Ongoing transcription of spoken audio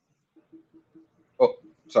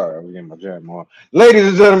Sorry, I was getting my jam on. Ladies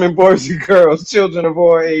and gentlemen, boys and girls, children of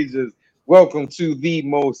all ages, welcome to the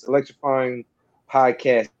most electrifying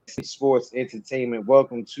podcast in sports entertainment.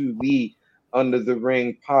 Welcome to the Under the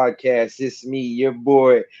Ring podcast. It's me, your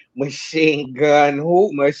boy, Machine Gun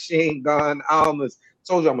Hoop, Machine Gun Almas.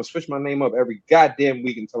 Told you I'm gonna switch my name up every goddamn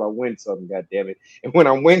week until I win something, goddamn it. And when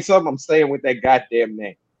I win something, I'm staying with that goddamn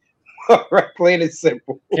name. All right, plain and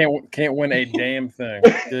simple. Can't win a damn thing.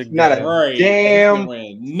 Good Not God. a damn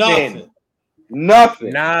nothing.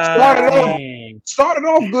 Nothing. Nothing. Started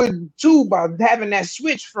off good too by having that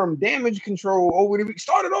switch from damage control over the week.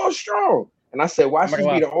 Started off strong, and I said, "Watch this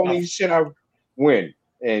be the only shit I win."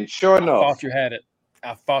 And sure enough, I thought you had it.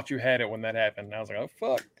 I thought you had it when that happened. And I was like, "Oh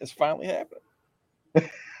fuck, it's finally happened."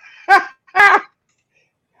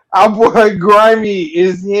 Our boy Grimy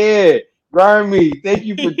is here. Grimy, thank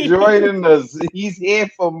you for joining us. He's here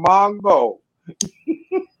for Mongo.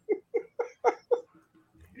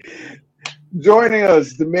 Joining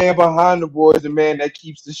us, the man behind the boards, the man that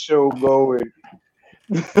keeps the show going.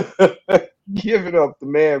 Give it up, the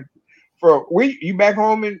man from you back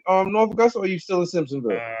home in North Augusta, or are you still in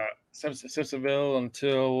Simpsonville? Simpsonville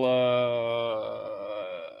until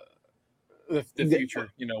the future,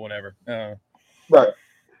 whenever. Right.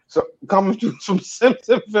 So coming from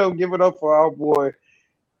Simpsonville, give it up for our boy,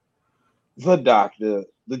 the doctor,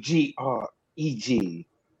 the GREG,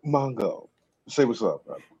 Mongo. Say what's up,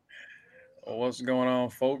 brother. Well, what's going on,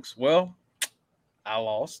 folks? Well, I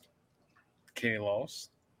lost. Kenny lost.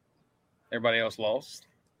 Everybody else lost.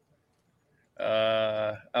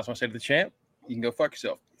 I just want to say to the champ, you can go fuck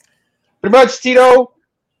yourself. Pretty much, Tito.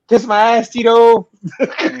 Kiss my ass, Tito.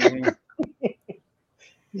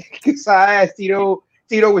 Kiss my ass, Tito.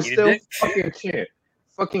 Tito is still fucking champ.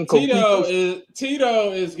 Fucking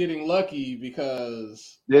Tito is getting lucky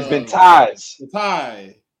because there's been ties. The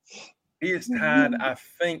tie. He is tied, I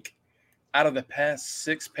think, out of the past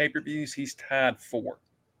 6 pay-per-views, he's tied 4.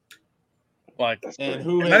 And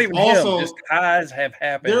who not even also him, just ties have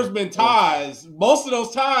happened. There's been ties. Most of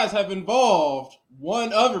those ties have involved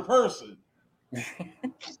one other person.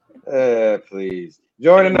 Please.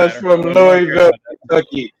 Joining us from Louisville,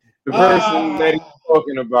 Kentucky, the person that he's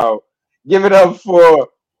talking about. Give it up for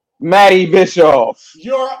Matty Bischoff.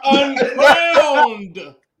 Your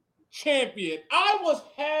uncrowned champion. I was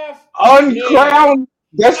half uncrowned.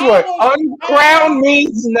 Guess what? Uncrowned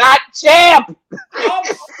means not champ. I'm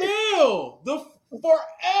still the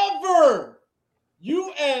forever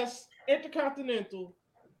U.S. Intercontinental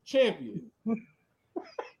champion.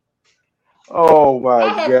 Oh my God!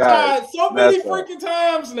 I have tried so many freaking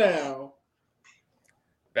times now.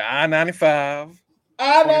 The I-95,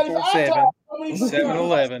 I-95,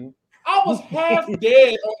 7-Eleven. I was half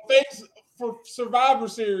dead on face for Survivor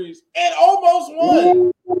Series and almost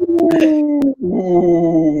won.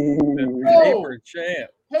 Paper champ.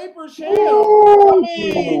 Paper champ. I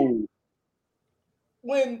mean,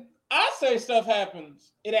 when I say stuff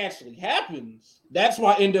happens, it actually happens. That's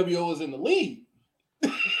why NWO is in the league.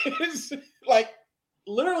 It's like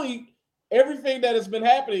literally everything that has been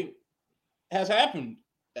happening has happened.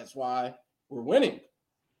 That's why we're winning.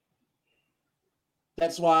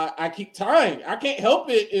 That's why I keep tying. I can't help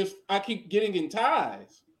it if I keep getting in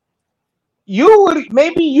ties. You would have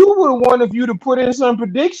won if you'd have put in some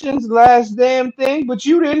predictions last damn thing, but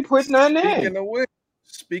you didn't put none in.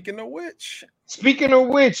 Speaking of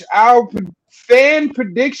which, our fan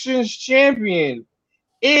predictions champion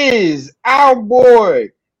is our boy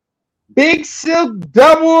Big Silk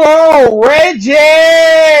Double O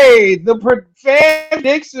Reggie, the fan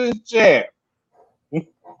predictions champ.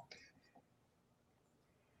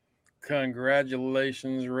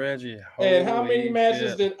 Congratulations, Reggie. And how many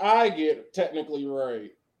matches did I get technically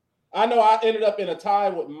right? I know I ended up in a tie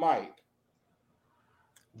with Mike.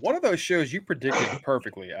 One of those shows you predicted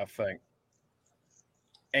perfectly, I think.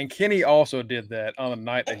 And Kenny also did that on the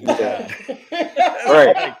night that he died.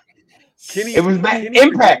 Right. Kenny, it was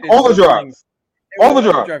Impact, Overdrive.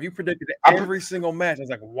 Overdrive. You predicted every single match. I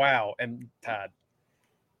was like, wow, and tied.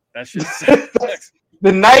 That's just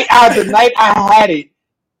the night I had it.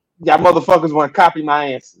 Y'all motherfuckers want to copy my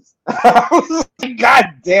answers. God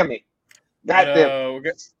damn it. God damn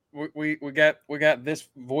it. We got this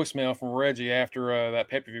voicemail from Reggie after that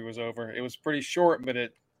pay-per-view was over. It was pretty short, but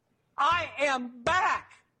it. I am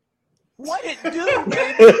back. What it do,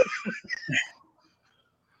 baby?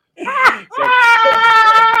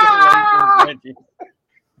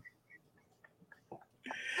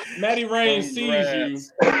 Matty Reigns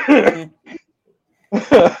sees you.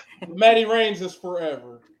 Matty Reigns is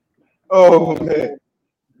forever. Oh man,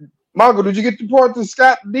 Mongo, did you get the part to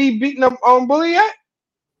Scott D beating up on Bully yet?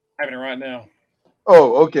 Having it right now.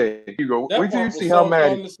 Oh, okay. Here you go. That Wait till you part was see how so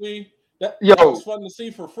mad. fun to see. That Yo. was fun to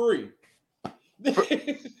see for free.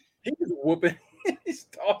 He was whooping. He's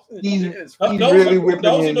tossing He's shit. It's he's those really are whipping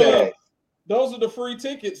those are his the ass. those are the free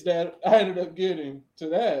tickets that I ended up getting to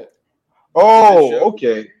that. Oh, show?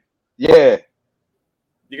 okay. Yeah.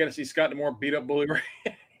 You got to see Scott D'Amore beat up Bully Ray.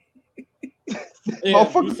 Yeah,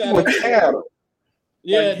 Motherfucker we sat was up- cattle.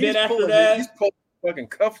 yeah. Like, Then after he's that, pulling fucking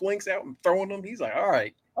cufflinks out and throwing them. He's like, all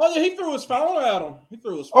right. oh yeah, he threw his phone at him. He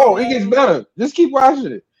threw his phone. Oh, it at gets him. better. Just keep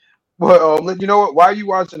watching it. But you know what? While you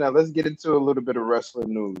watching that, let's get into a little bit of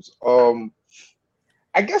wrestling news.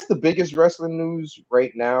 I guess the biggest wrestling news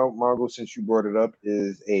right now, Margo, since you brought it up,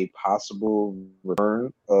 is a possible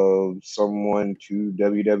return of someone to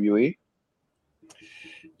WWE.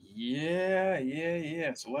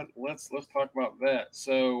 Yeah. So let's talk about that.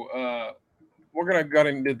 So we're gonna go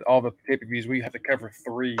into all the pay-per-views. We have to cover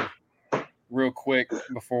 3 real quick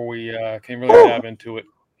before we can really dive into it.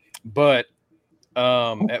 But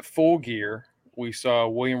at Full Gear, we saw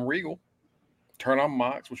William Regal turn on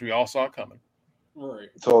Mox, which we all saw coming. Right.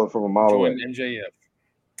 Saw it from a mile away. Join MJF.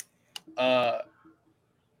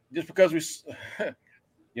 Just because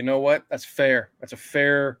you know what? That's fair. That's a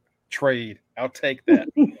fair trade. I'll take that.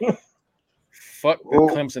 Fuck the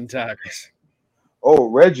Clemson Tigers. Oh,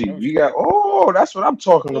 Reggie, we got. Oh, that's what I'm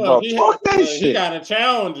talking about. Talk that shit. He got a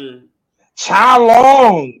challenger.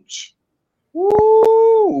 Challenge.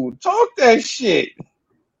 Woo! Talk that shit.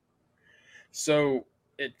 So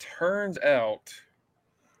it turns out,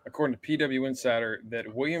 according to PW Insider,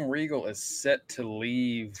 that William Regal is set to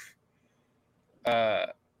leave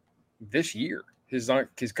this year. His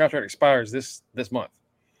contract expires this month.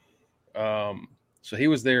 So he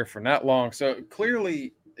was there for not long. So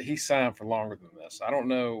clearly he signed for longer than this. I don't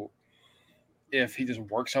know if he just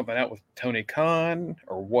worked something out with Tony Khan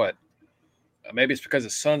or what. Maybe it's because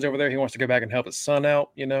his son's over there. He wants to go back and help his son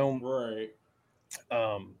out, you know? Right.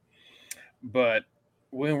 But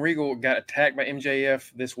William Regal got attacked by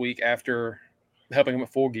MJF this week after helping him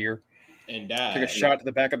at Full Gear. And died. Took a shot to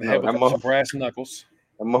the back of the head with some brass knuckles.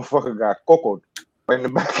 That motherfucker got cocoed right in the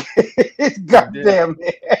back. Goddamn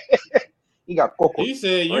man. He got cocoed. He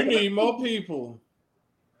said, "You need more people."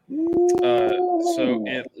 So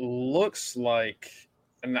it looks like,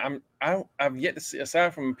 and I've yet to see,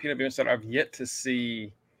 aside from PW Insider, I've yet to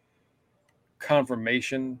see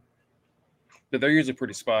confirmation, but they're usually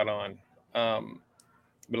pretty spot on.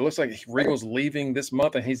 But it looks like Regal's leaving this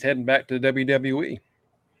month and he's heading back to WWE.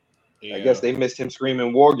 Yeah. I guess they missed him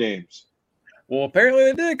screaming War Games. Well, apparently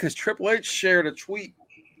they did, because Triple H shared a tweet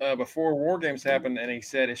before War Games happened, and he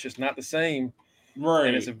said it's just not the same. Right.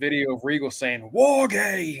 And it's a video of Regal saying War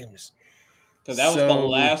Games. Because that was the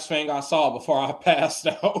last thing I saw before I passed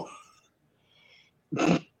out.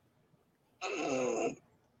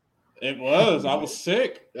 It was. I was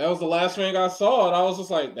sick. That was the last thing I saw, and I was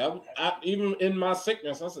just like, even in my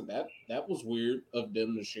sickness, I said that was weird of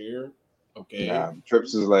them to share. Okay. Nah,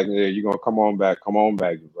 Trips is like, yeah, you're gonna come on back,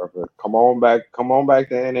 brother. Come on back to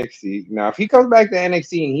NXT. Now, if he comes back to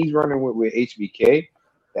NXT and he's running with HBK,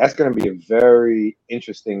 that's gonna be a very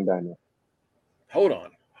interesting dynamic. Hold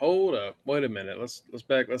up. Wait a minute. Let's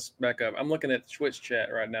back up. I'm looking at Twitch chat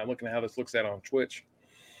right now. I'm looking at how this looks out on Twitch.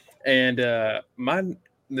 And the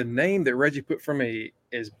name that Reggie put for me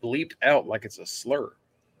is bleeped out like it's a slur.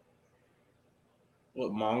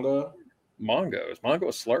 What, Mongo? Mongo. Is Mongo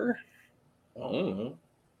a slur? I don't know.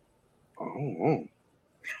 Oh,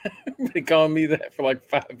 Been calling me that for like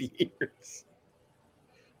 5 years.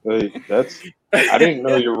 like, I didn't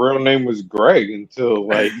know your real name was Greg until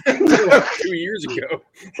like 2 years ago.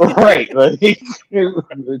 Right, like it's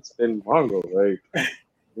been Mongo. Like,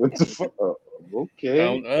 what the fuck?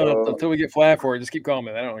 Okay. Until we get flagged for it, just keep calling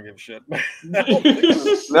me that. I don't give a shit.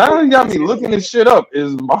 Now you got me looking this shit up.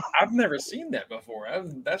 I've never seen that before.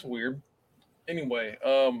 That's weird. Anyway,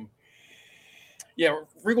 yeah,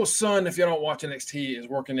 Regal's son, if you don't watch NXT, is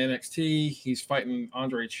working NXT. He's fighting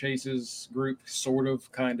Andre Chase's group, sort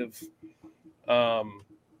of, kind of.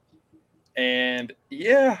 And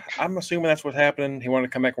yeah, I'm assuming that's what's happening. He wanted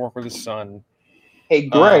to come back and work with his son. Hey,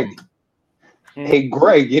 Greg. Hey,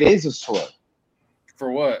 Greg, it is a slur.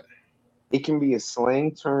 For what? It can be a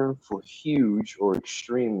slang term for huge or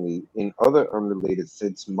extremely. In other unrelated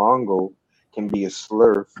sense, Mongo can be a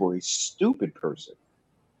slur for a stupid person.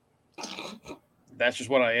 That's just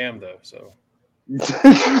what I am, though. So,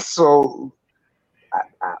 so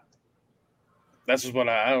that's just what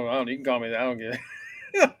I don't. You can call me that. I don't get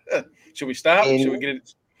it. Should we stop? Should we get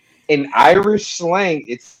it? In Irish slang,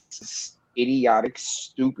 it's idiotic,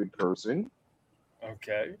 stupid person.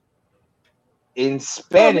 Okay. in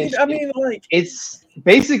Spanish. I mean, like, it's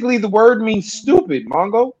basically the word means stupid,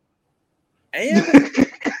 Mongo. and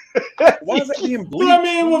why is that being bleeped? But I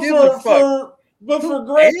mean, Who gives a fuck? for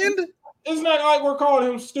Greg, And it's not like we're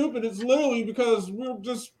calling him stupid. It's literally because we're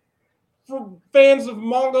just for fans of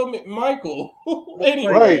Mongo McMichael.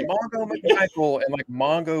 Anyway, Right. Mongo McMichael and like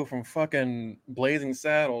Mongo from fucking Blazing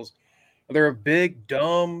Saddles. They're big,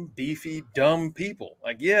 dumb, beefy, dumb people.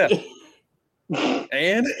 Like, yeah.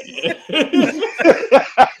 And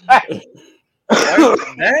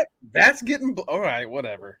that's getting all right,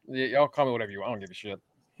 whatever. Y'all call me whatever you want. I don't give a shit.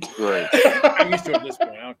 Right. I'm used to it at this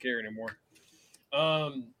point. I don't care anymore.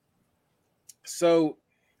 So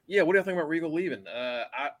yeah, what do you think about Regal leaving?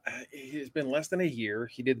 It's been less than a year.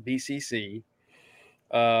 He did BCC.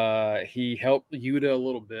 He helped Yuta a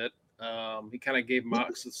little bit. He kind of gave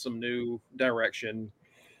Mox some new direction,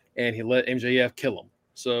 and he let MJF kill him.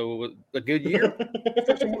 So a good year.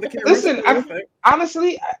 Listen,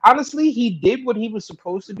 honestly, he did what he was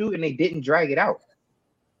supposed to do, and they didn't drag it out.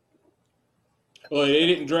 Well, they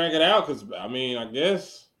didn't drag it out because I mean, I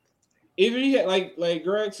guess either he had like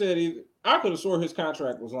Greg said, I could have sworn his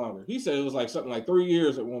contract was longer. He said it was like something like 3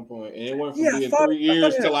 years at one point, and it went from being 3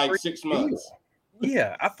 years to like 6 months.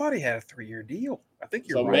 Yeah, I thought he had a 3-year deal. I think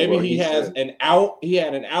you're So right. maybe he has an out. He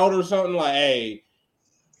had an out or something like, hey,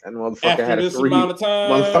 That motherfucker after had a this 3 amount of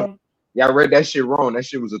time. Y'all read that shit wrong. That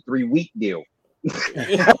shit was a 3-week deal.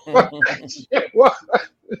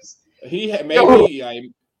 He had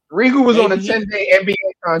maybe Regal was on a 10-day NBA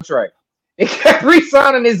contract. They kept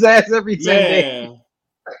re-signing his ass every 10 days.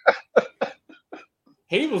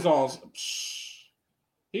 He was on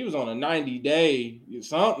a 90-day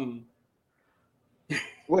something.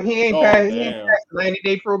 Well, he ain't passed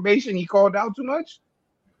 90-day probation. He called out too much.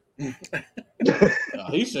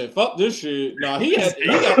 He said, "Fuck this shit." No, he got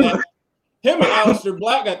that. Him and Aleister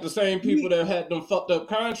Black got the same people that had them fucked up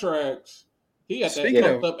contracts. He got that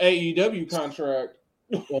fucked up AEW contract.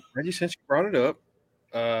 Well, Reggie, since you brought it up,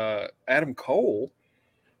 Adam Cole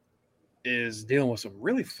is dealing with some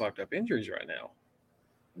really fucked up injuries right now.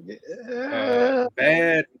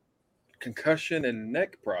 Bad concussion and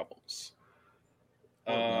neck problems.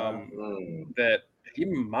 That he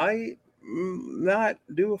might not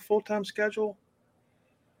do a full-time schedule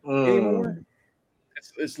anymore.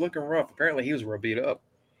 It's looking rough. Apparently, he was real beat up.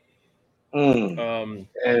 And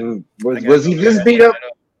was he just beat up?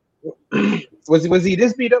 Was he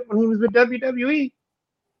this beat up when he was with WWE?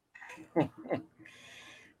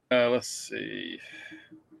 Let's see.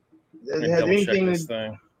 Does it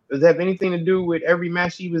have anything to do with every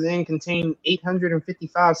match he was in contained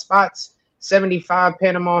 855 spots, 75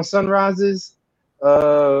 Panama Sunrises?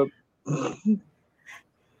 So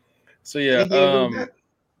yeah,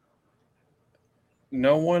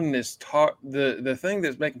 no one is taught. The thing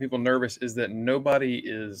that's making people nervous is that nobody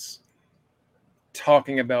is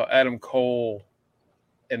talking about Adam Cole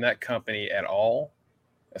in that company at all,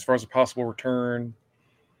 as far as a possible return,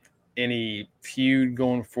 any feud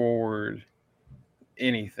going forward,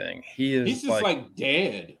 anything. He's just like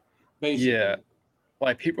dead, basically. Yeah.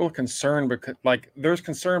 Like people are concerned because there's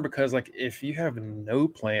concern because like if you have no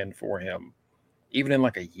plan for him, even in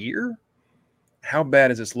like a year, how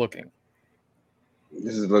bad is this looking?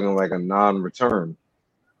 This is looking like a non-return.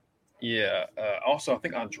 Yeah. Also, I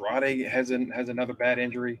think Andrade has another bad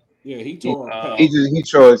injury. Yeah, he tore. He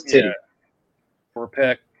tore his titty for a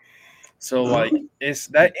pec. So like it's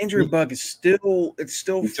that injury bug is still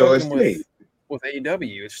fucking with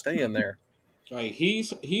AEW. It's staying there. Like he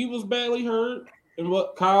was badly hurt, and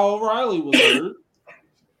what Kyle O'Reilly was hurt.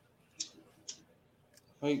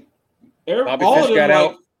 Like Bobby Fish got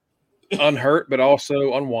out unhurt, but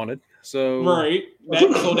also unwanted. So right,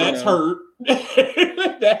 that's hurt.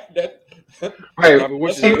 Right.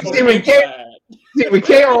 When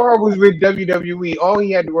KR was with WWE, all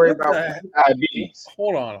he had to worry about was diabetes.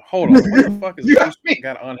 Hold on. What the fuck is this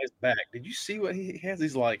got on his back? Did you see what he has?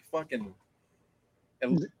 These like fucking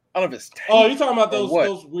out of his tape. Oh, you talking about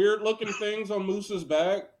those weird looking things on Moose's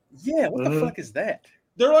back? Yeah, what the fuck is that?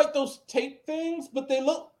 They're like those tape things, but they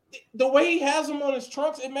look the way he has them on his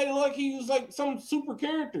trunks. It made it look like he was like some super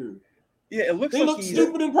character. Yeah, it looks. They look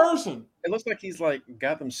stupid in person. It looks like he's like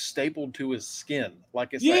got them stapled to his skin,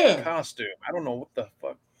 like it's like a costume. I don't know what the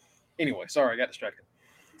fuck. Anyway, sorry, I got distracted.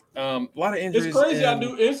 A lot of injuries. It's crazy. I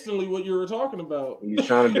knew instantly what you were talking about. He was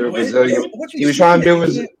trying to do a Brazilian. He was trying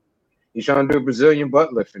to do a Brazilian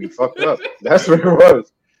butt lift, and he fucked up. That's what it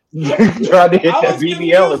was. He tried to hit that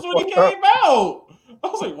BBL and when he came out. I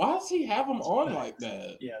was like, why does he have him on like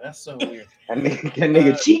that? Yeah, that's so weird. That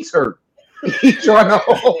nigga cheeks hurt. He's trying to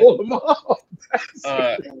hold him up.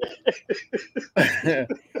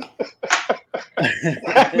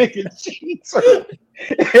 That nigga cheater.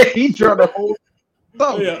 He trying to hold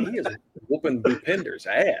up. Yeah. He is whooping Bupender's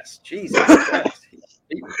ass. Jesus Christ. He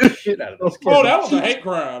beat the shit out of this kid. Oh, that was a hate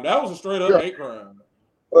crime. That was a straight up hate crime.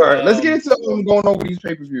 All right, let's get into going over these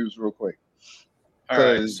pay-per-views real quick. All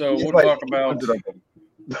right, so we'll talk about.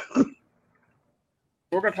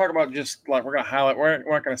 We're going to talk about just like we're going to highlight. We're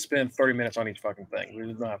not going to spend 30 minutes on each fucking thing. We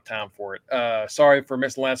just don't have time for it. Sorry for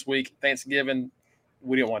missing last week. Thanksgiving,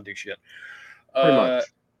 we didn't want to do shit. Pretty much.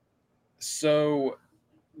 So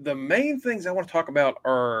the main things I want to talk about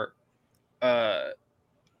are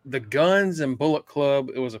the Guns and Bullet Club.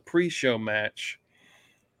 It was a pre-show match.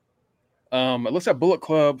 It looks like Bullet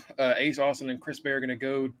Club, Ace Austin and Chris Bay are going to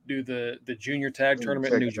go do the junior tag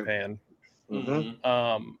tournament in New Japan.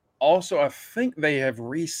 Mm-hmm. Also, I think they have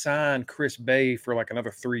re-signed Chris Bay for like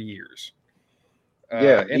another 3 years.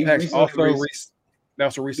 Impact's also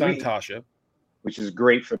re-signed Tasha, which is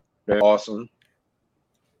great for them. Awesome.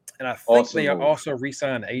 And I think they also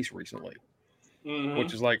re-signed Ace recently,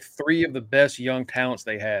 which is like 3 of the best young talents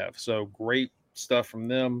they have. So great stuff from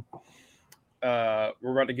them. We're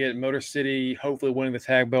about to get Motor City hopefully winning the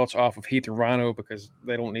tag belts off of Heath and Rhino because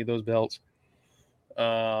they don't need those belts.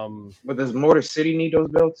 But does Motor City need those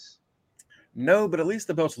belts? No, but at least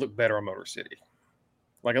the belts look better on Motor City.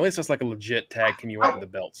 Like at least it's like a legit tag team you want the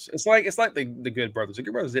belts. It's like the Good Brothers. The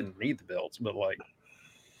Good Brothers didn't need the belts, but like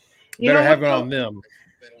better have it on them.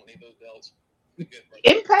 They don't need those belts.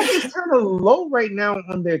 Impact is kind of low right now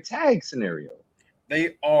on their tag scenario.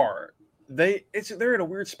 They are. They're in a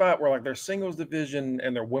weird spot where like their singles division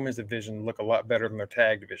and their women's division look a lot better than their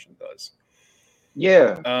tag division does.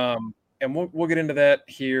 Yeah. And we'll get into that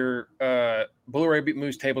here. Bullet Ray beat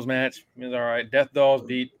Moose Tables match. It was all right. Death Dolls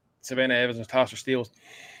beat Savannah Evans and Tasha Steelz.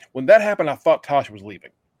 When that happened, I thought Tasha was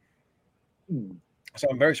leaving. So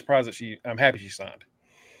I'm very surprised that I'm happy she signed.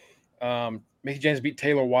 Mickie James beat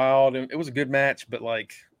Taylor Wilde, and it was a good match, but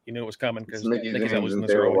like it was coming because Mickey's not losing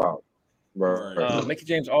this early. Right. Mickie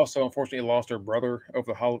James also unfortunately lost her brother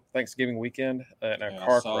over the Thanksgiving weekend in a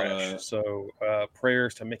car crash. So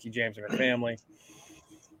prayers to Mickie James and her family.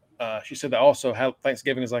 She said that also how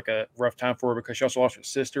Thanksgiving is like a rough time for her because she also lost her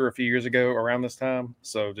sister a few years ago around this time.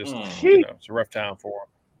 So just it's a rough time for her.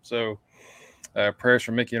 So prayers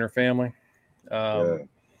for Mickie and her family.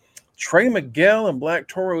 Trey Miguel and Black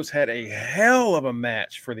Toros had a hell of a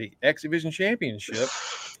match for the X Division Championship,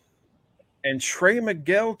 and Trey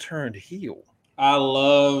Miguel turned heel. I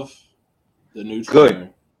love the new Trey.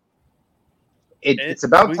 It's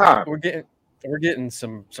about time. We're getting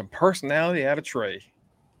some personality out of Trey.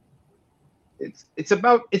 It's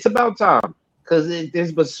about time because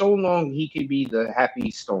there's been so long he could be the happy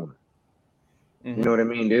stoner. You know what I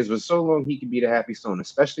mean? There's been so long he could be the happy stoner,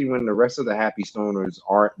 especially when the rest of the happy stoners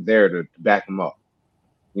aren't there to back him up.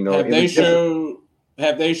 Have they showed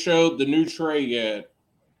the new Trey yet?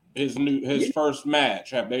 His first match.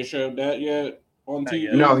 Have they showed that yet on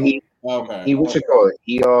TV? No, he what you call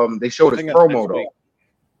it? They showed his promo though.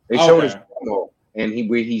 They showed his promo and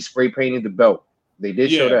he spray painted the belt. They did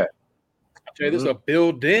show that. I'll tell you this: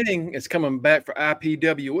 Bill Denning is coming back for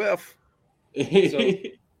IPWF. So,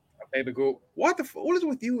 baby, go. What is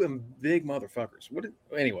with you and big motherfuckers?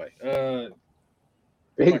 Anyway,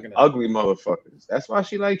 big ugly motherfuckers. That's why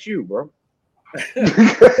she likes you, bro.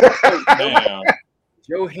 Damn.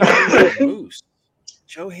 Joe Hendry and Moose.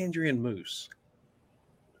 Joe Hendry and Moose.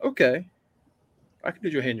 Okay, I can do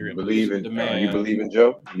Joe Hendry and Moose. You believe in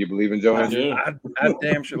Joe? You believe in Joe Hendry? I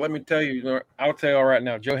damn sure. Let me tell you. I'll tell you all right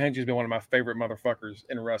now. One Hendry's been one of my favorite motherfuckers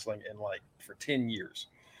in wrestling for 10 years.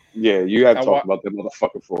 Yeah, you have talked about that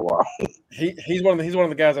motherfucker for a while. He's one of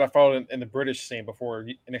the guys that I followed in the British scene before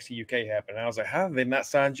NXT UK happened. And I was like, how did they not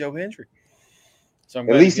sign Joe Hendry? So at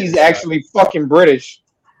least he's actually fucking British.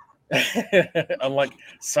 Unlike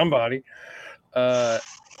somebody.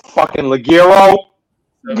 Fucking Ligero.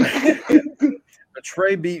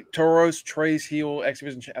 Trey beat Toros. Trey's heel X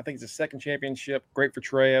Division. I think it's the second championship. Great for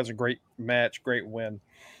Trey. That was a great match. Great win.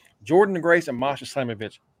 Jordan Grace and Masha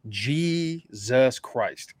Slamovich. Jesus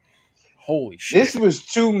Christ. Holy shit. This was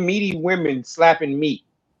 2 meaty women slapping meat.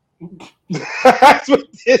 That's what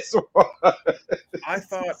this was. I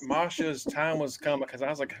thought Masha's time was coming because I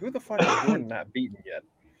was like, who the fuck is Jordan not beaten yet?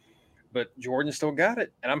 But Jordan still got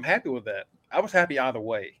it, and I'm happy with that. I was happy either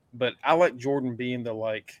way, but I like Jordan being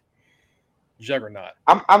the juggernaut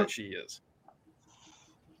that she is.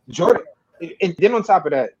 Jordan, and then on top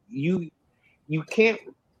of that, you can't.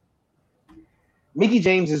 Mickie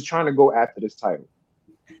James is trying to go after this title.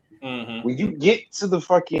 When you get to the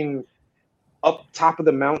fucking up top of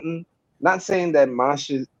the mountain, not saying that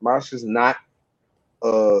Masha's not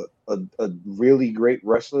a really great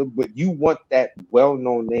wrestler, but you want that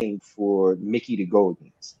well-known name for Mickey the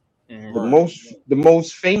Goldens. The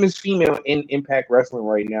most famous female in Impact Wrestling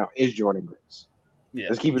right now is Jordan Grace. Yeah,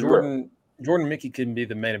 Let's keep it real. Jordan Mickey can be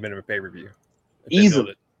the main event of a pay-per-view.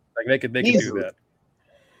 Easily. Like they could do that.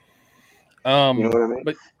 You know what I mean?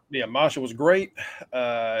 But yeah, Masha was great.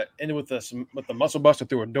 Ended with the muscle buster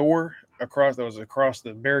through a door across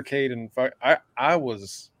the barricade, and I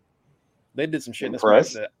was. They did some shit in this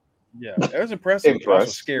match that, yeah, it was impressive. Also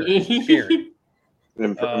scary.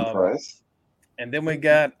 Impressed. And then we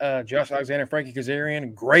got Josh Alexander, Frankie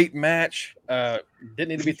Kazarian. Great match. Didn't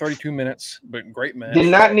need to be 32 minutes, but great match. Did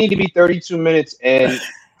not need to be 32 minutes. And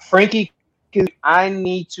Frankie, I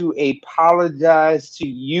need to apologize to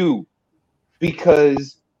you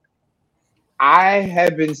because I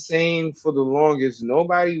have been saying for the longest,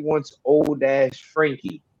 nobody wants old ass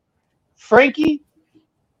Frankie. Frankie,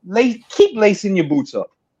 keep lacing your boots up.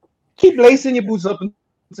 Keep lacing your boots up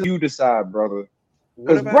until you decide, brother.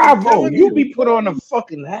 Because Bravo, you be put on a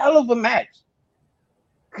fucking hell of a match.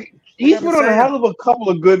 He's put on a hell of a couple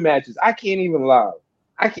of good matches. I can't even lie.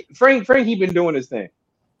 Frankie been doing his thing.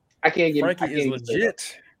 Frankie is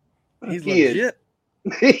legit. He's legit.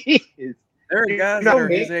 He is. There are guys that are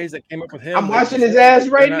his age that came up with him. I'm watching his ass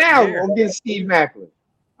right now against Steve Macklin.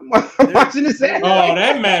 I'm watching his ass. Oh,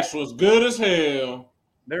 that match was good as hell.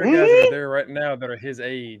 There are guys that are there right now that are his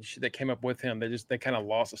age that came up with him. They kind of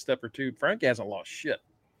lost a step or two. Frankie hasn't lost shit.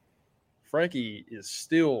 Frankie is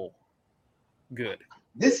still good.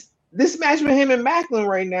 This match with him and Macklin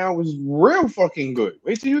right now was real fucking good.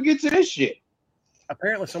 Wait till you get to this shit.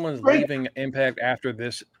 Apparently, someone's leaving Impact after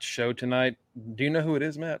this show tonight. Do you know who it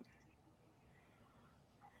is, Matt?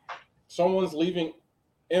 Someone's leaving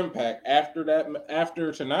Impact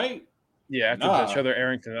after tonight? Yeah, after the show they're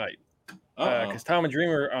airing tonight. Because Tom and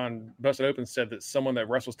Dreamer on Busted Open said that someone that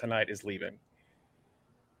wrestles tonight is leaving.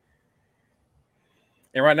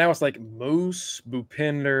 And right now it's like Moose,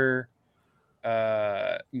 Bhupinder,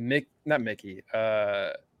 not Mickey,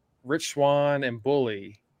 Rich Swann and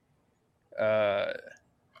Bully,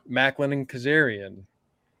 Macklin and Kazarian.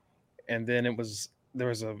 And then there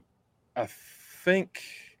was a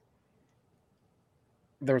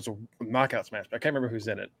knockouts match. I can't remember who's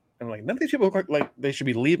in it. And like none of these people look like they should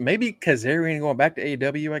be leaving. Maybe Kazarian going back to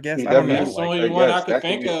AEW, I guess. I don't know. That's the only one I could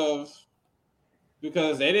think of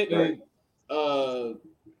because they didn't.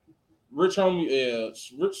 Rich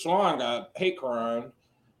Swann got hate crime.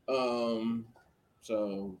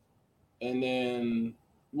 So, and then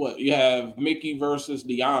what? You have Mickey versus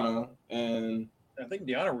Deanna, and I think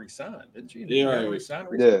Deanna resigned, didn't she? Yeah, resigned.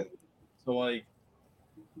 Yeah. So like,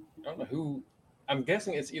 I don't know who. I'm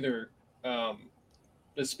guessing it's either.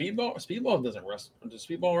 Does Speedball doesn't wrestle? Does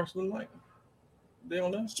Speedball wrestle tonight? They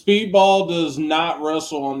don't know. Speedball does not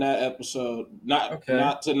wrestle on that episode. Not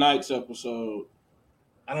tonight's episode.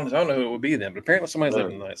 I don't know who it would be then, but apparently somebody's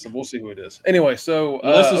leaving tonight, so we'll see who it is. Anyway, so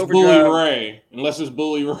unless it's Bully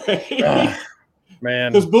Ray,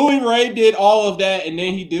 man, because Bully Ray did all of that and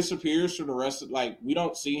then he disappears for the rest of we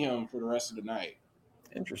don't see him for the rest of the night.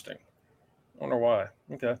 Interesting. I wonder why.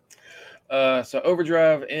 Okay. So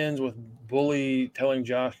Overdrive ends with Bully telling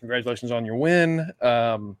Josh, "Congratulations on your win.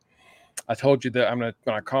 I told you that I'm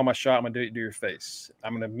gonna call my shot. I'm gonna do your face.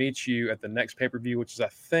 I'm gonna meet you at the next pay-per-view, which is I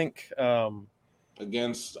think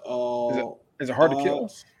against is it Hard to Kill?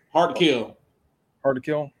 Hard to Kill. Hard to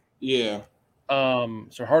Kill. Yeah.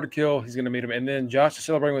 So Hard to Kill. He's gonna meet him, and then Josh is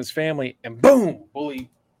celebrating with his family, and boom, Bully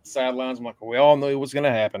sidelines. I'm like, we all knew what's gonna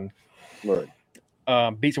happen. Right.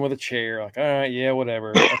 Beats him with a chair. Like, all right, yeah,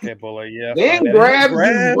 whatever. Okay, Bully, yeah. Then grabs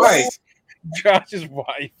his wife. Josh's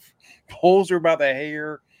wife, pulls her by the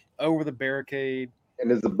hair over the barricade,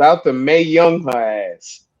 and is about to Mae Young her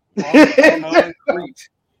ass. And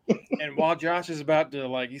while Josh is about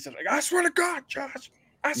to he said, I swear to God, Josh,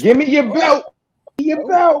 give me your belt. Your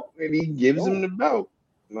belt. And he gives him the belt.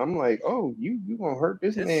 And I'm like, oh, you gonna hurt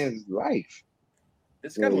this man's life.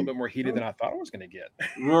 It's got a little bit more heated than I thought it was gonna get.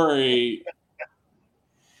 Right.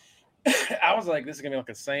 I was like, this is gonna be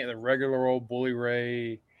like the regular old Bully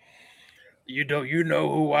Ray. You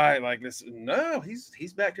know who I like this. No,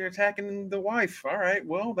 he's back there attacking the wife. All right,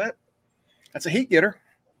 well that's a heat getter.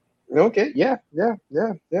 Okay, yeah. And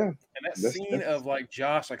that scene of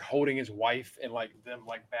Josh holding his wife and them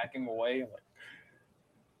backing away.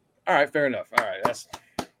 All right, fair enough. All right, that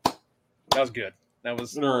was good. That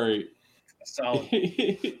was right. Solid.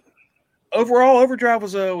 Overall, Overdrive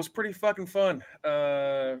was pretty fucking fun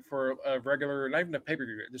for a regular, not even a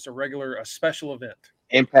pay-per-view, just a special event.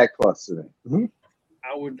 Impact Plus today. Mm-hmm.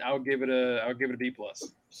 I would give it a B+.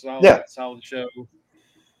 Solid show.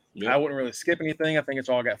 I wouldn't really skip anything. I think it's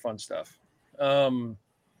all got fun stuff.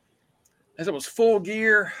 As it was Full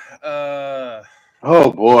Gear.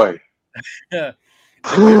 Oh boy. The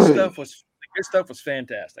good stuff was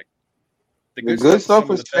fantastic. The good stuff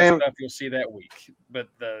was the best stuff you'll see that week, but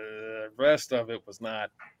the rest of it was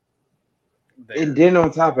not there. And then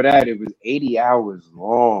on top of that, it was 80 hours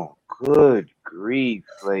long. Good grief!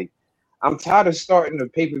 Like, I'm tired of starting the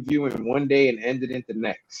pay-per-view in one day and ending it the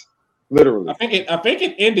next. Literally, I think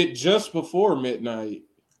it ended just before midnight.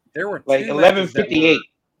 There were like 11:58.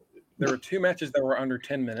 There were 2 matches that were under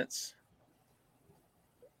 10 minutes,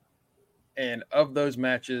 and of those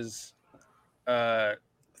matches,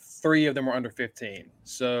 3 of them were under 15.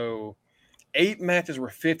 So 8 matches were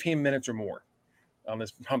 15 minutes or more on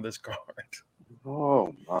this card.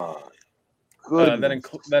 Oh my goodness.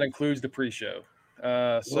 That includes the pre-show.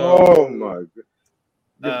 Oh my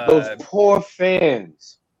god. Those poor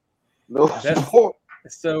fans.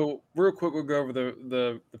 So real quick, we'll go over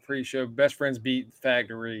the pre-show. Best Friends beat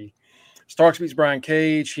Factory. Starks beats Brian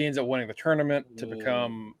Cage. He ends up winning the tournament to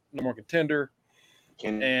become no more contender.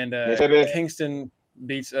 And Kingston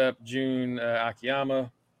beats up Jun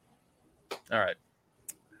Akiyama. All right.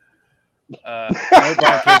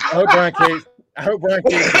 I hope Brian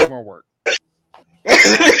Cage does more work.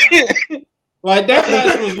 Like, that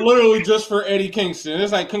match was literally just for Eddie Kingston.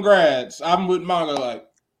 It's like, congrats. I'm with Manga, like,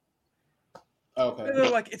 okay.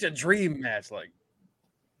 Like, it's a dream match. Like,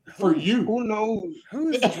 for you. Who knows?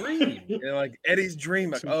 Who's dream? Like, Eddie's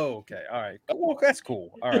dream. Like, oh, okay. All right. Well, that's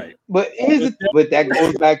cool. All right. But that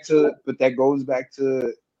goes back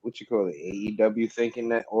to what you call it, AEW thinking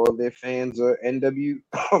that all their fans are NW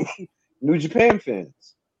New Japan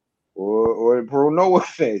fans or Pro Noah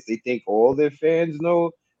fans. They think all their fans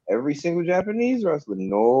know every single Japanese wrestler.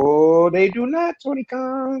 No, they do not, Tony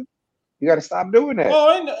Khan. You got to stop doing that.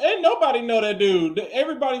 Oh, ain't nobody know that dude.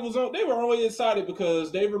 Everybody they were only excited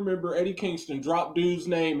because they remember Eddie Kingston dropped dude's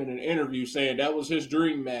name in an interview saying that was his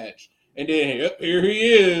dream match. And then here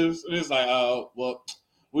he is. And it's like, oh, well,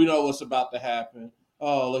 we know what's about to happen.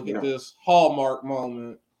 Oh, look at this Hallmark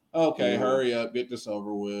moment. Okay, hurry up. Get this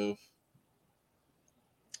over with.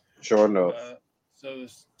 Sure enough. So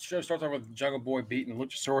the show starts off with Jungle Boy beating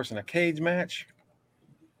Luchasaurus in a cage match.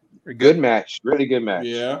 Good match. Really good match.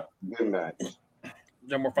 Yeah. Good match.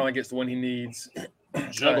 Jungle Boy finally gets the one he needs.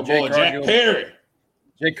 Jungle Boy Jack Perry.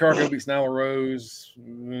 Jake Cargill beats Nyla Rose.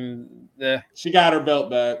 She got her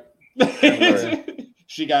belt back.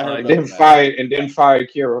 She got her belt back. Then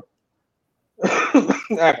fired Kira.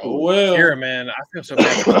 Well, Kira, man, I feel so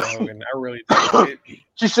bad for Hogan. I really do.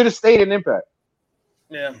 She should have stayed in Impact.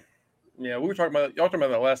 Yeah. Yeah, we were talking about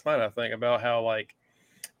that last night, I think, about how, like,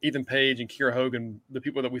 Ethan Page and Kira Hogan, the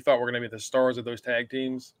people that we thought were going to be the stars of those tag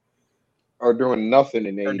teams, are doing nothing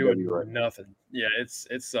in AEW. Doing right nothing. Yeah, it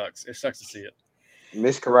sucks. It sucks to see it.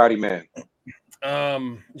 Miss Karate Man.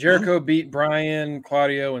 Jericho beat Brian,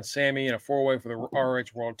 Claudio, and Sammy in a 4-way for the ROH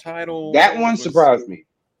World Title. That one surprised me.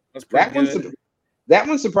 That's pretty good. That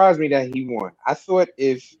one surprised me that he won. I thought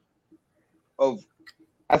if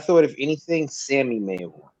anything, Sammy may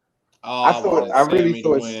have won. I thought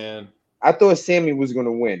Sammy was going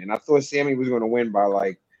to win, and I thought Sammy was going to win by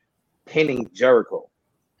like pinning Jericho.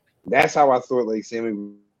 That's how I thought like Sammy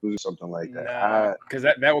would do something like that. Because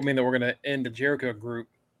that would mean that we're going to end the Jericho group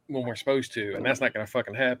when we're supposed to, and that's not going to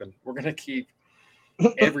fucking happen. We're going to keep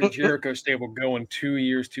every Jericho stable going 2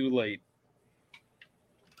 years too late.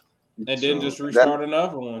 And then just restart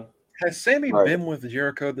another one. Has Sammy been with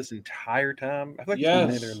Jericho this entire time? I feel like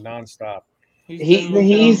he's been there nonstop. He had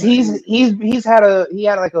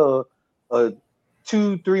like a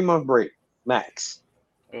 2-3 month break max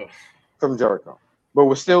from Jericho, but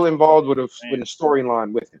was still involved with a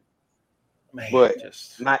storyline with him, but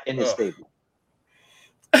not in his stable.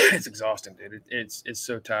 It's exhausting, dude. It's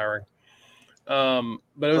so tiring. But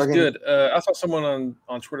it was good. I saw someone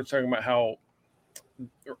on Twitter talking about how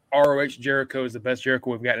ROH Jericho is the best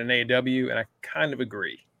Jericho we've got in AEW, and I kind of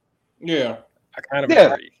agree. Yeah, I kind of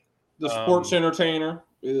agree. The sports entertainer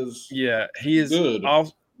is he is good.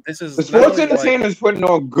 The sports entertainer is putting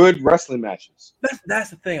on good wrestling matches. That's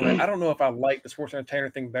the thing. Like, I don't know if I like the sports entertainer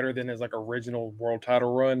thing better than his like original world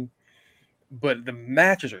title run, but the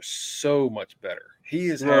matches are so much better. He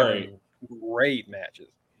is having great matches.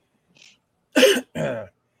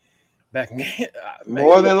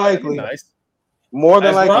 More than likely. Nice. More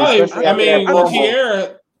than likely. Right. I mean,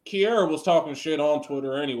 Kiera was talking shit on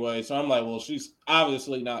Twitter anyway, so I'm like, well, she's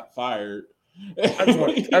obviously not fired. I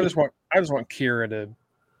just want Kiera to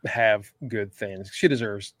have good things. She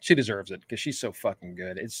deserves it because she's so fucking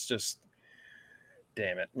good. It's just,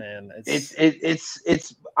 damn it, man.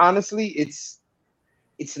 It's honestly,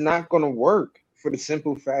 it's not going to work for the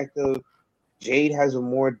simple fact of Jade has a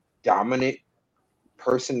more dominant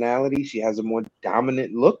personality. She has a more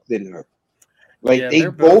dominant look than her. Like Yeah, they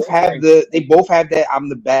they're both both have that I'm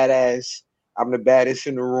the baddest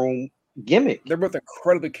in the room gimmick. they're both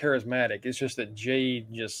incredibly charismatic. It's just that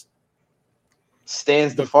Jade just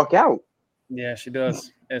Stands the fuck out. yeah, she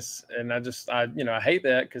does. And I hate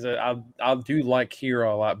that because I do like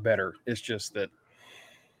Kira a lot better. It's just that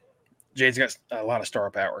Jade's got a lot of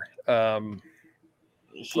star power.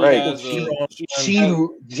 She Right. has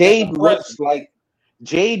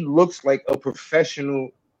Jade looks like a professional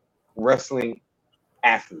wrestling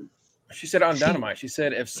athlete. She said it on Dynamite. She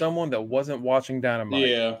said if someone that wasn't watching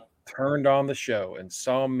Dynamite turned on the show and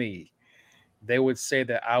saw me, they would say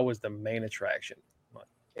that I was the main attraction.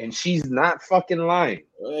 And she's not fucking lying.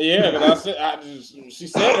 Because she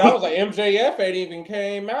said it. I was like, MJF ain't even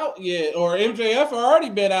came out yet, or MJF already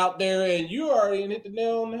been out there, and you already hit the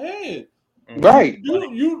nail on the head. Right.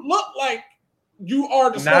 You look like you are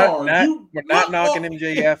the star. We're not knocking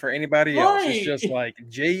MJF or anybody else. Right. It's just like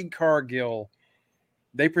Jade Cargill.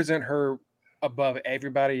 They present her above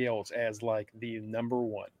everybody else as like the number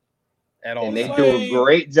one at all. And they times. do a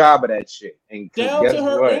great job of that shit. And down guess to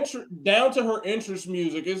her what? down to her interest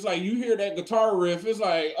music. It's like you hear that guitar riff. It's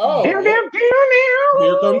like, oh, Here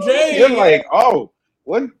comes Jade. You're like, oh,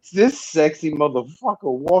 what's this sexy motherfucker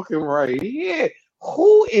walking right here?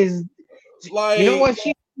 Who is like, you know what?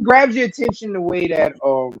 She grabs your attention the way that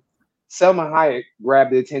Selma Hayek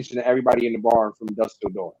grabbed the attention of everybody in the bar from Dusk Till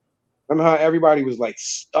Dawn. Remember how everybody was like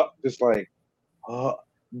stuck, just like,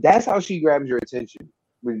 that's how she grabs your attention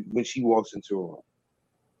when she walks into a room.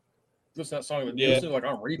 Listen to that song listen like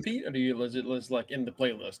on repeat, or do you let's like in the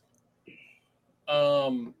playlist?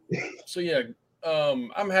 So yeah,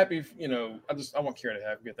 I'm happy. You know, I want Kira to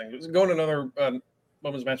have a good thing. Going to another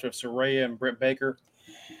women's match with Saraya and Britt Baker.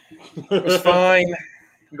 It was fine,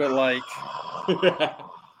 but like,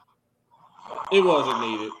 it wasn't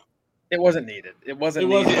needed. It wasn't needed. It wasn't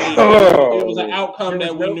needed. It was an outcome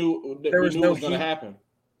that we knew was going to happen.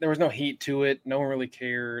 There was no heat to it. No one really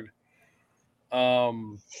cared. Yeah,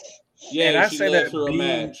 and I she say led that through a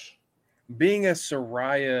match. Being a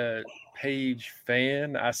Saraya Page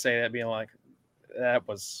fan, I say that being like, that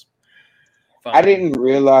was fun. I didn't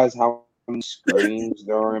realize how many screams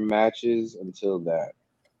during matches until that.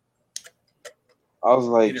 I was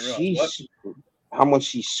like, how much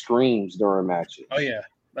she screams during matches. Oh yeah,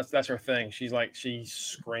 that's her thing. She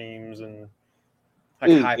screams and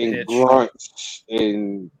like high pitch grunts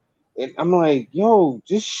and I'm like, yo,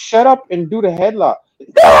 just shut up and do the headlock.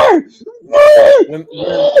 I'm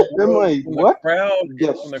like, what? When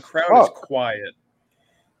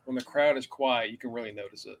the crowd is quiet, you can really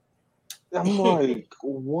notice it. I'm like,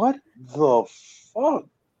 what the fuck?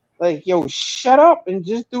 Like, yo, shut up and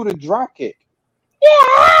just do the drop kick.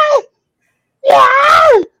 Yeah.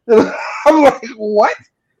 I'm like, what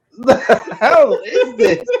the hell is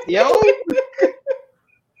this, yo?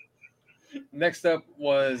 Next up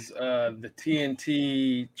was the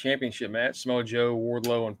TNT Championship match: Samoa Joe,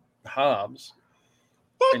 Wardlow, and Hobbs.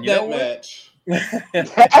 Fuck that match.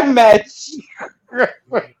 That match.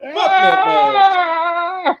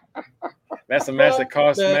 That's a match that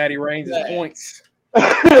cost Matty Reigns his points.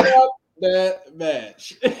 That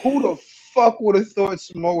match. Who the fuck would have thought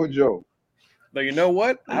Samoa Joe? But you know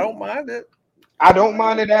what? I don't mind it. I don't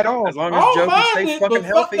mind it at all. As long as Joe can stay fucking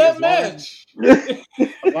healthy. As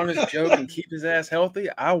long as Joe can keep his ass healthy,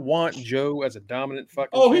 I want Joe as a dominant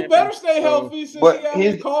fucking champion. He better stay healthy since he got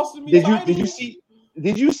me costing me titles.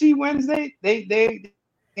 Did you see Wednesday? They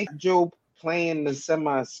Joe playing the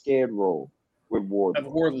semi-scared role with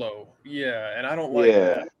Wardlow. Yeah, and I don't like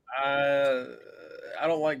that. I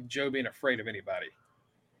don't like Joe being afraid of anybody.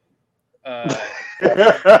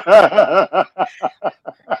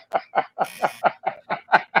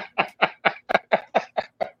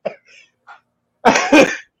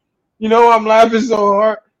 You know, I'm laughing so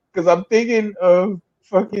hard because I'm thinking of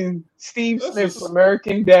fucking Steve Smith from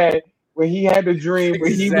American Dad, where he had a dream where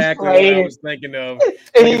he was playing. What I was thinking of.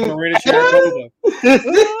 And Marina Sharapova.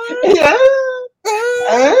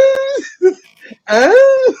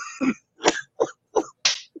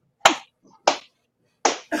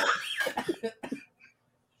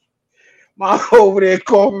 I'm over there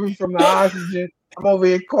coughing from the oxygen. I'm over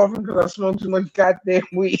here coughing because I smoke too much goddamn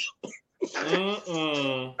weed.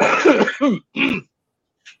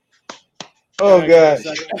 Oh gosh.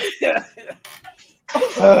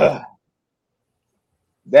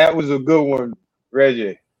 That was a good one,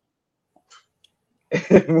 Reggie.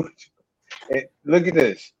 Look at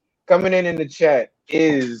this. Coming in the chat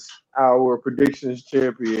is our predictions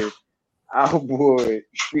champion, Our boy,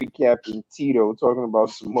 Street Captain Tito, talking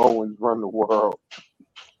about Samoans run the world.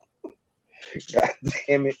 God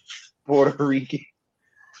damn it, Puerto Rican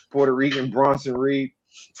Bronson Reed.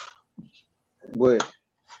 But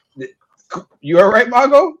you all right,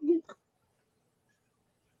 Margo?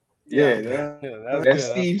 Yeah, that's that's good.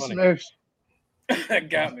 Steve That's funny. Smith. That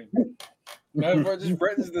got me.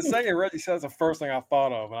 Just the second Reggie said that's the first thing I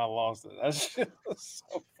thought of, and I lost it. That's just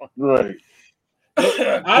so funny. Right.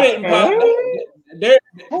 I didn't pop. They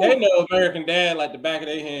know American Dad like the back of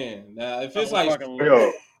their hand. Now, if it's like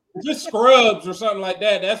Yo, if it's Scrubs or something like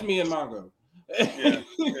that, that's me and Mongo. Yeah.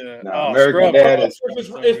 Nah, American Scrubs. Dad is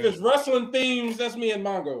if it's wrestling themes, that's me and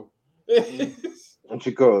Mongo. what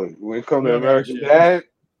you call it. When it comes to No, no, American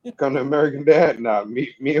shit. Dad, nah,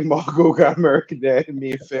 me and Margo got American Dad, and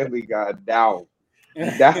me and Family got down,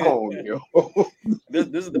 yo. This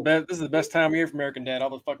is the best. This is the best time of year for American Dad. All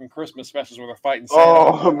the fucking Christmas specials where they're fighting Santa.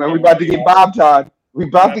 Oh man, we about to get Bob Todd. We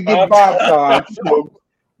about to get Bob Todd.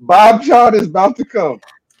 Bob Todd is about to come.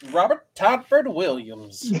 Robert Todford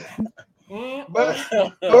Williams. But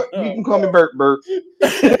you can call me Bert.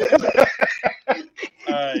 All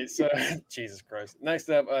right, so Jesus Christ. Next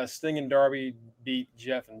up, Sting and Darby beat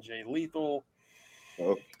Jeff and Jay Lethal.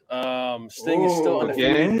 Sting is still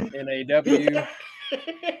undefeated in AEW.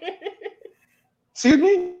 Excuse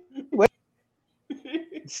me? Wait.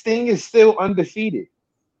 Sting is still undefeated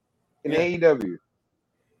in AEW.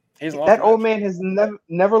 He's lost That a old match. man has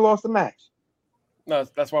never lost a match. No,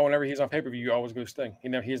 that's why whenever he's on pay-per-view, you always go Sting.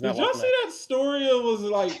 He's Did not y'all lost a see match. that story? It was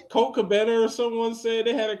like Colt Cabana or someone said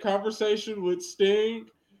they had a conversation with Sting,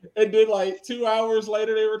 and then like 2 hours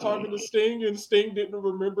later they were talking to Sting, and Sting didn't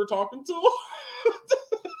remember talking to him.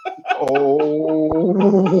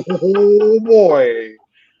 Oh boy.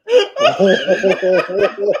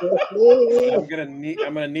 I'm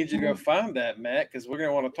gonna need you to go find that, Matt, because we're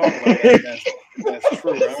gonna want to talk about that. That's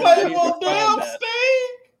true. It's I'm like, gonna need you well, to find damn, that. Sting.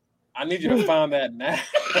 I need you to find that now.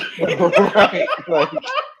 Right. Like,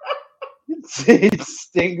 did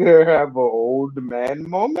Stinger have an old man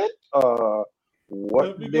moment? What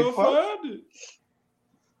Let me the go fuck? find it.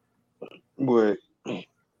 What?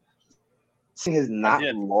 Sting has not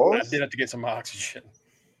I lost? did have to get some oxygen.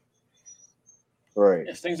 Right.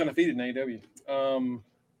 Yeah, Sting's undefeated in AEW.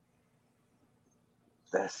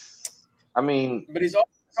 I mean, But he's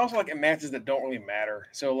also like in matches that don't really matter.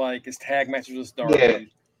 So like his tag matches with Darby. Yeah.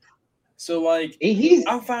 So like he's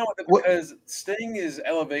I'm fine with it because Sting is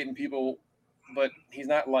elevating people, but he's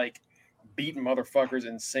not like beating motherfuckers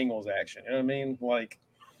in singles action. You know what I mean? Like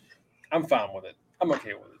I'm fine with it. I'm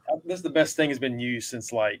okay with it. This is the best thing has been used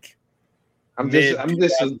since like I'm just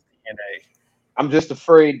TNA.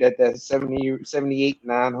 afraid that 78,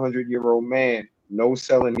 900-year-old man knows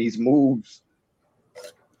selling these moves.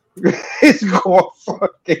 It's going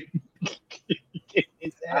fucking.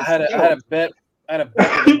 I had a bet with a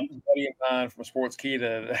buddy of mine from Sports Key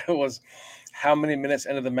that was how many minutes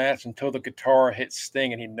into the match until the guitar hits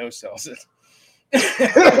Sting and he no sells it.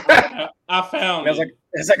 I found it.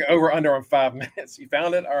 It's like over under on 5 minutes. You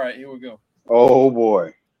found it? All right, here we go. Oh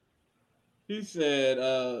boy. He said,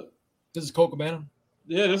 This is Colt Cabana.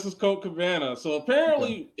 yeah, this is Colt Cabana. So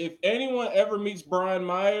apparently, if anyone ever meets Brian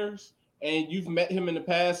Myers and you've met him in the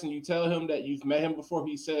past and you tell him that you've met him before,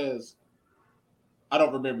 he says, I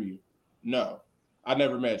don't remember you. No, I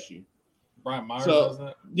never met you. Brian Myers does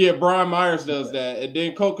that? Yeah, Brian Myers does that. And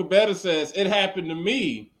then Colt Cabana says, it happened to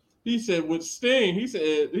me. He said, with Sting, he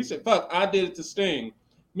said, fuck, I did it to Sting.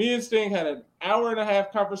 Me and Sting had an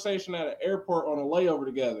hour-and-a-half conversation at an airport on a layover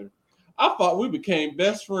together. I thought we became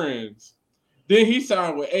best friends. Then he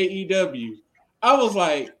signed with AEW. I was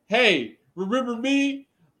like, hey, remember me?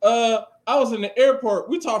 I was in the airport.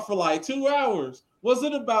 We talked for like 2 hours. Was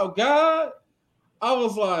it about God? I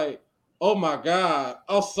was like, oh my God,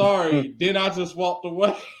 I'm sorry. Then I just walked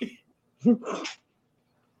away.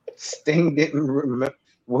 Sting didn't remember.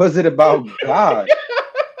 Was it about God?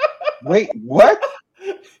 Wait, what?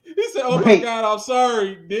 He said, oh my God, I'm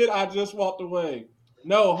sorry. Then I just walked away.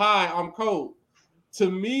 No, hi, I'm Colt. To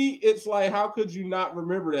me, it's like, how could you not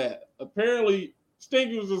remember that? Apparently,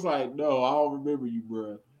 Sting was just like, no, I don't remember you,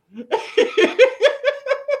 bro.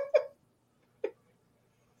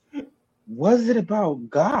 Was it about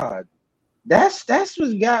God? That's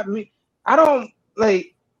what got me. I don't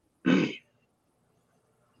like.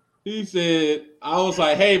 He said, I was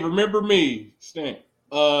like, hey, remember me, Sting?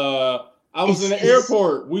 I was in the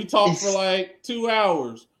airport. We talked for like 2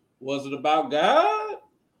 hours. Was it about God?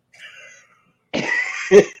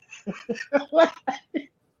 He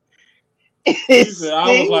said,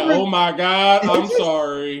 I was like, oh my God, I'm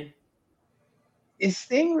sorry. Is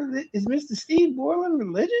Mr. Steve Borland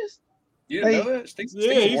religious? You didn't Like, know that? Sting's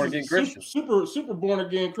Yeah, a he's born a again super, Christian. super born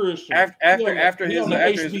again Christian. After He his on the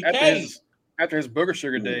HBK. after his booger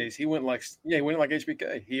sugar days, he went like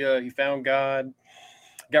HBK. He found God,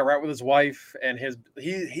 got right with his wife, and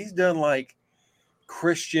he's done like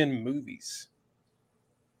Christian movies.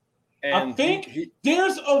 And I think there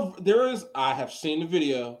is. I have seen the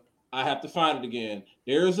video. I have to find it again.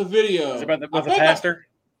 There is a video. is it about the pastor?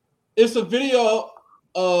 It's a video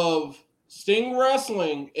of Sting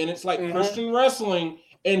wrestling, and it's like Mhm. Christian wrestling,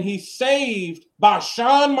 and he's saved by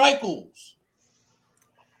Shawn Michaels.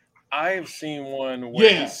 I've seen one where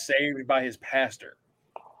Yeah. he's saved by his pastor.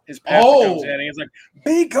 His pastor comes in and he's like,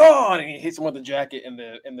 "Be gone!" and he hits him with the jacket, and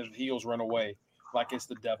the heels run away like it's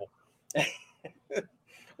the devil.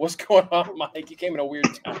 What's going on, Mike? You came in a weird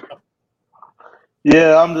time.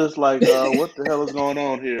 Yeah, I'm just like, what the hell is going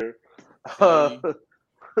on here?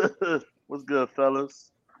 What's good,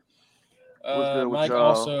 fellas? What's good with Mike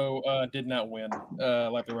y'all? also did not win,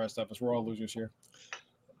 like the rest of us. We're all losers here.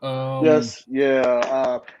 Yes,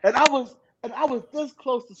 yeah. And I was this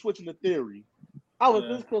close to switching the theory. I was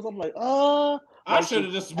this close. I'm like, I like, should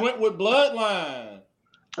have just went with Bloodline.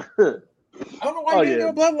 I don't know why Oh, you didn't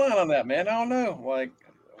yeah. go bloodline on that, man. I don't know. Like,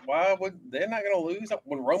 why would they're not gonna lose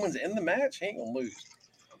when Roman's in the match? He ain't gonna lose.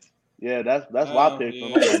 yeah, that's why I picked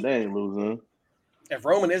them. I'm like, they ain't losing. If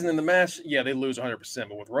Roman isn't in the match, yeah, they lose 100%.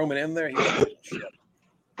 But with Roman in there, he won't lose shit.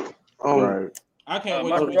 Right. I can't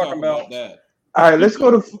wait Mike, to we're talk talking about about- that. All right,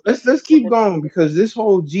 let's keep going because this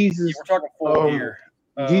whole Jesus Yeah, we're talking full gear.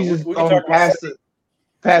 Jesus we can talk about past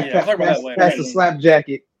Yeah, talk about that later. past the slap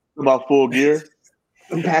jacket. About full gear.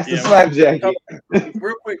 Past the Yeah. slap jacket.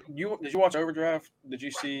 real quick. Did you watch Overdrive? Did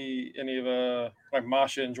you see any of like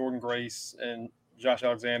Masha and Jordan Grace and Josh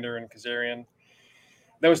Alexander and Kazarian?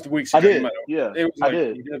 That was the weeks I ago. You did. might know. Yeah, It was I like,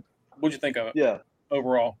 did. you did. What'd you think of it Yeah.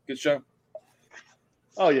 overall? Good show.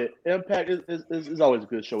 Oh yeah, Impact is always a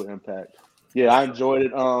good show with Impact. Yeah, I enjoyed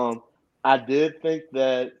it. I did think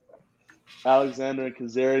that Alexander and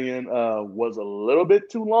Kazarian was a little bit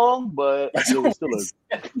too long, but it was still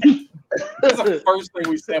That's the first thing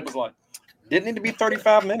we said was like, didn't need to be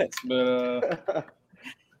 35 minutes, but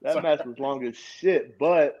that match was long as shit,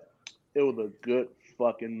 but it was a good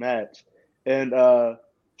fucking match. And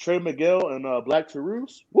Trey Miguel and Black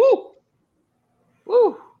Taurus, woo,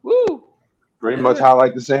 woo, woo. Pretty much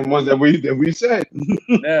highlight the same ones that we said.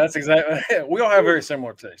 yeah, that's exactly. We all have very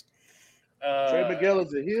similar taste. Trey Miguel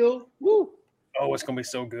is a heel, woo. Oh, it's gonna be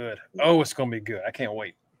so good. Oh, it's gonna be good. I can't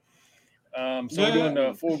wait. So we're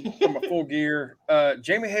doing full gear.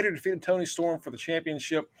 Jamie Hayter defeated Tony Storm for the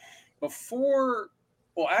championship.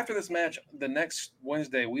 After this match, the next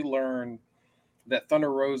Wednesday, we learned that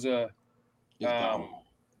Thunder Rosa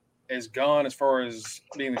is gone as far as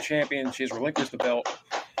being the champion. She's relinquished the belt.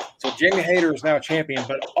 So Jamie Hayter is now champion,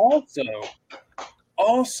 but also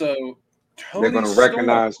Tony They're going to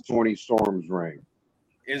recognize Tony Storm's reign.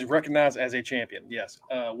 is recognized as a champion. Yes,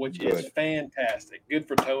 which is fantastic. Good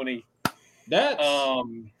for Tony. That's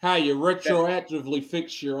how you retroactively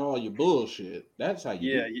fix all your bullshit. That's how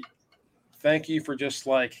you do it. Thank you for just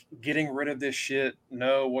like getting rid of this shit.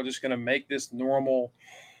 No, we're just gonna make this normal.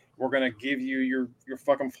 We're gonna give you your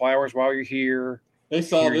fucking flowers while you're here. They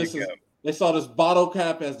saw Here this you go. they saw this bottle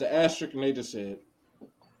cap as the asterisk, and they just said,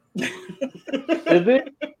 Is it?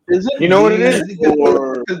 You know what it is?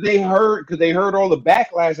 Or Because they heard all the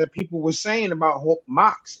backlash that people were saying about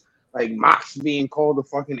Mox. Like Mox being called the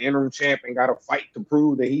fucking interim champ and got to fight to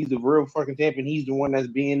prove that he's the real fucking champion. He's the one that's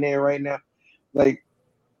being there right now. Like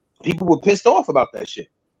people were pissed off about that shit.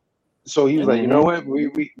 So he was like, you know what? We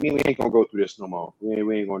ain't gonna go through this no more.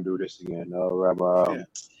 We ain't gonna do this again.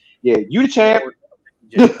 Yeah, you the champ.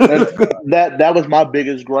 that was my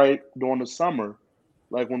biggest gripe during the summer.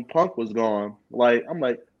 Like when Punk was gone. Like I'm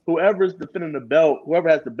like, whoever's defending the belt, whoever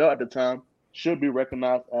has the belt at the time, should be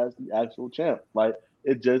recognized as the actual champ. Like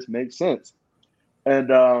it just makes sense.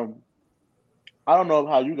 And I don't know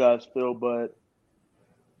how you guys feel, but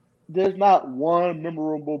there's not one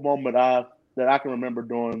memorable moment that I can remember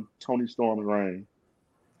during Tony Storm's reign.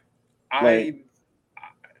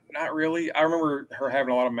 Not really. I remember her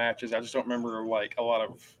having a lot of matches. I just don't remember like a lot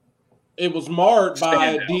of. it was marred by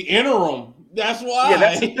Standout. the interim. That's why. Yeah,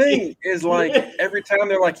 that's the thing. Is like every time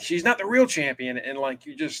they're like, she's not the real champion, and like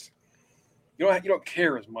you don't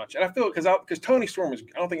care as much. And I feel because Tony Storm is.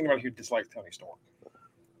 I don't think anybody who dislikes Tony Storm.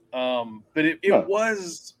 But it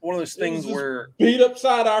was one of those things where beat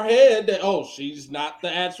upside our head that she's not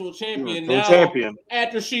the actual champion now. Champion.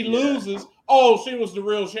 After she loses, she was the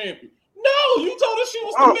real champion. No, you told us she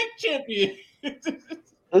was the big champion.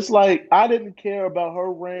 It's like I didn't care about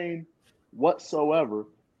her reign whatsoever.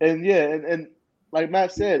 And like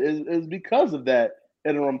Matt said, is because of that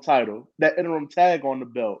interim title, that interim tag on the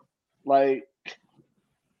belt. Like,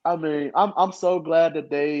 I mean, I'm so glad that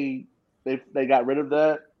they got rid of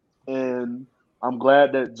that, and I'm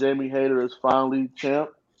glad that Jamie Hayter is finally champ.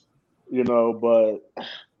 But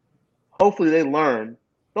hopefully they learn.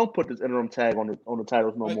 Don't put this interim tag on the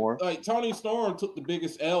titles no more. Like Toni Storm took the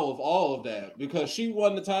biggest L of all of that because she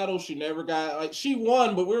won the title. She never got she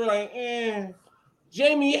won, but we were like,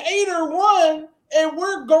 Jamie Hayter won, and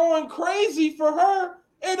we're going crazy for her.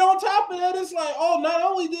 And on top of that, it's like, oh, not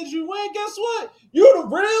only did you win, guess what? You're the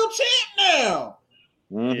real champ now.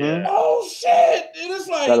 Mm-hmm. Oh shit! And it's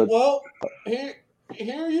like, well,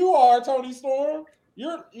 here you are, Toni Storm.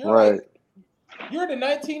 You're right. like, you're the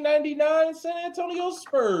 1999 San Antonio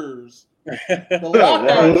Spurs. The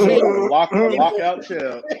lockout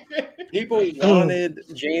champ. People wanted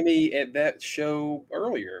Jamie at that show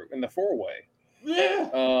earlier in the 4-way.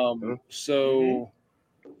 Yeah. So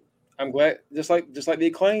I'm glad, just like the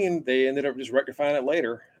Acclaim, they ended up just rectifying it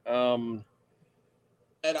later. And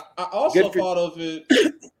I also thought of it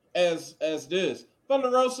as this. Thunder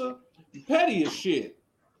Rosa, petty as shit.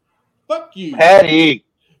 Fuck you.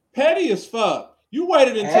 Petty as fuck. You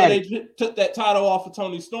waited until they took that title off of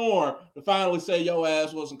Toni Storm to finally say your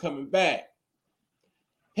ass wasn't coming back.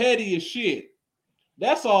 Petty as shit.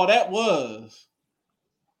 That's all that was.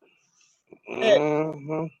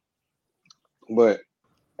 Mm-hmm. But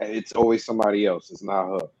it's always somebody else. It's not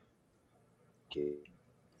her. Okay.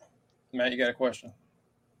 Matt, you got a question?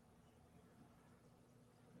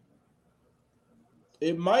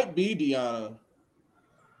 It might be Deanna.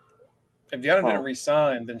 If Deanna didn't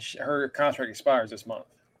resign, then her contract expires this month.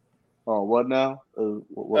 Oh, what now?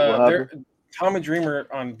 What happened? Tommy Dreamer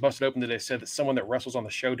on Busted Open today said that someone that wrestles on the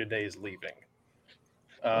show today is leaving,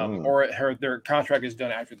 or their contract is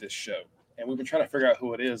done after this show. And we've been trying to figure out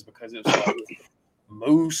who it is because it's like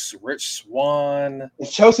Moose, Rich Swann.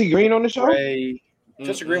 Is Chelsea Green on the show? Ray.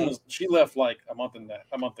 Chelsea Green she left like a month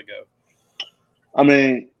ago. I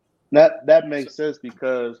mean, that makes sense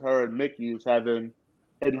because her and Mickey is having.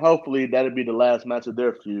 And hopefully that'll be the last match of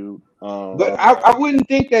their feud. But I wouldn't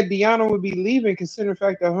think that Deanna would be leaving, considering the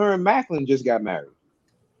fact that her and Macklin just got married.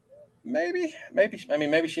 Maybe. I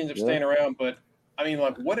mean, maybe she ends up staying around. But I mean,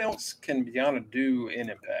 like, what else can Deanna do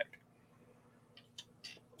in Impact?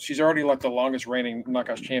 She's already like the longest reigning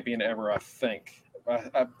Knockouts champion ever, I think.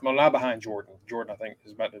 Well, not behind Jordan. Jordan, I think,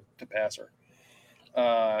 is about to pass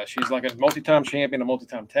her. She's like a multi-time champion, a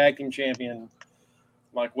multi-time tag team champion.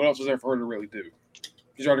 Like, what else is there for her to really do?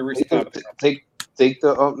 She's already reached the top. Take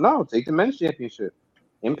the men's championship.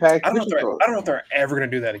 Impact. I don't know if they're ever going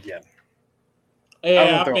to do that again.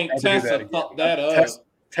 Yeah, I think Tessa fucked that up.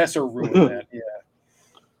 Tessa ruined that.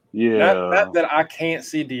 Yeah. Not that I can't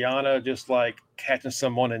see Deanna just like catching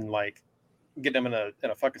someone and like get them in a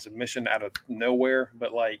fucking submission out of nowhere,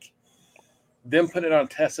 but like them putting it on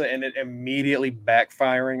Tessa and it immediately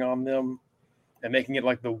backfiring on them. And making it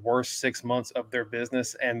like the worst 6 months of their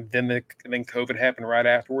business, and then COVID happened right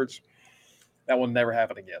afterwards. That will never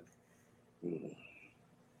happen again.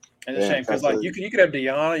 And it's a shame because like you could have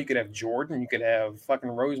Deanna, you could have Jordan, you could have fucking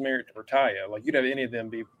Rosemary or Taya. Like you'd have any of them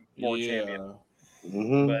be more champion.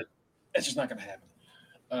 Mm-hmm. But it's just not going to happen.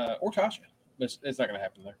 Or Tasha, but it's not going to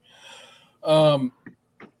happen there.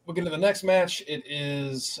 We'll get to the next match. It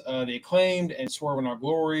is the Acclaimed and Swerve in Our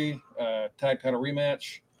Glory tag title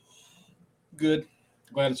rematch. Good.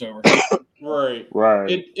 Glad it's over. Right.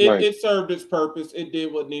 It served its purpose. It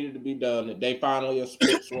did what needed to be done. They finally have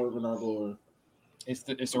split Swerve in Our Glory. It's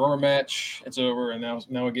the rubber match. It's over, and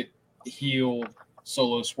now we get heel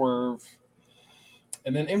solo Swerve,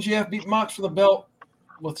 and then MJF beat Mox for the belt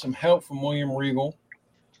with some help from William Regal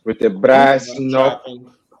with the brass knuck.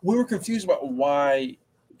 We were confused about why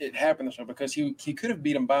it happened this way because he could have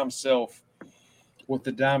beat him by himself with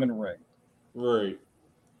the diamond ring, right?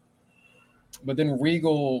 But then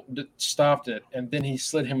Regal stopped it, and then he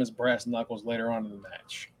slid him his brass knuckles later on in the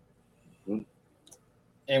match. Mm-hmm.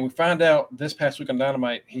 And we found out this past week on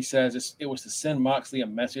Dynamite, he says it was to send Moxley a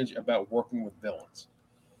message about working with villains.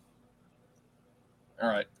 All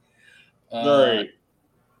right. Right.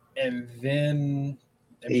 And then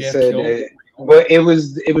MJF he said, well, it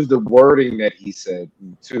was the wording that he said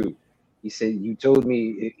too. He said, he told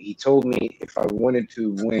me if I wanted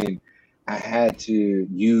to win, I had to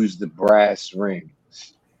use the brass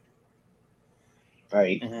rings.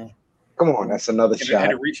 Right. Mm-hmm. Come on, that's another shot.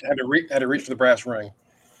 Had to reach for the brass ring.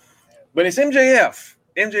 But it's MJF.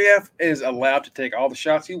 MJF is allowed to take all the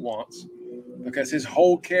shots he wants because his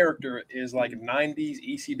whole character is like 90s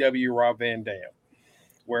ECW Rob Van Dam,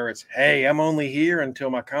 where it's, hey, I'm only here until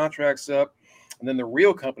my contract's up, and then the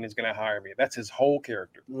real company is going to hire me. That's his whole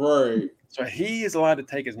character. Right. So he is allowed to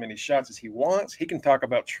take as many shots as he wants. He can talk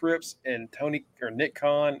about Trips and Tony or Nick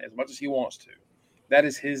Khan as much as he wants to. That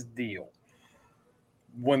is his deal.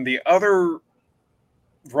 When the other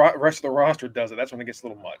rest of the roster does it, that's when it gets a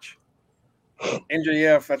little much.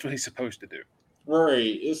 MJF, that's what he's supposed to do.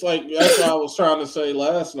 Right. It's like that's what I was trying to say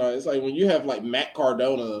last night. It's like when you have like Matt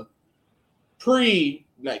Cardona pre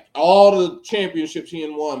like all the championships he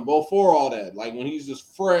won before all that, like when he's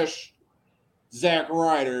just fresh Zack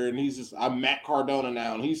Ryder and he's just I'm Matt Cardona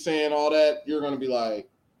now and he's saying all that, you're gonna be like,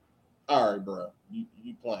 all right, bro, you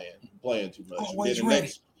playing too much. Always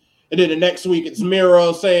ready. And then the next week it's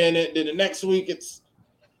Miro saying it. Then the next week it's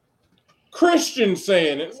Christian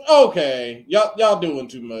saying it. It's okay, y'all doing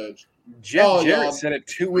too much. Jeff Jarrett said it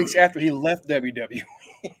 2 weeks after he left WWE.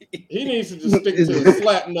 He needs to just stick to his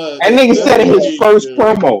flat nuts. That nigga said it his first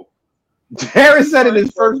promo. Jarrett said it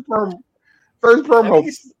his first promo.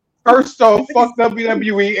 First off, fuck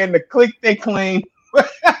WWE and the click they claim. I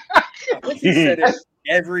think he said it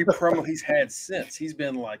every promo he's had since. He's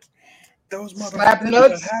been like, those motherfuckers know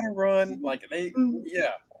how to run. Like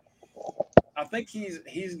yeah. I think he's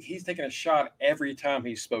taking a shot every time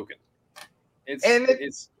he's spoken. It's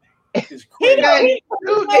crazy.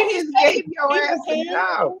 Dude, they just gave your ass a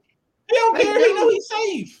job. He don't care. He know he's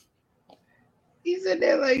safe. He's in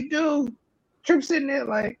there like, dude. Tripp's sitting there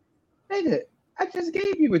like, nigga, I just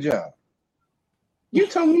gave you a job. You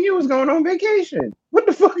told me you was going on vacation. What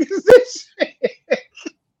the fuck is this shit?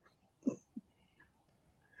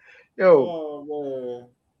 Yo. Oh man.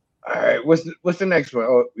 All right, what's the next one?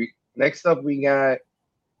 Oh, next up we got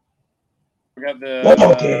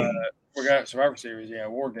the we got Survivor Series,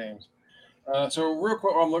 War Games. So real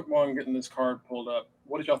quick, while I'm getting this card pulled up,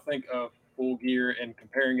 what did y'all think of Full Gear and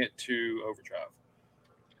comparing it to Overdrive?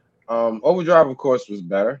 Overdrive, of course, was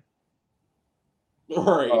better.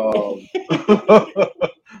 Right.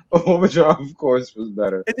 Overdrive, of course, was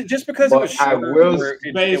better. Just because it was shorter,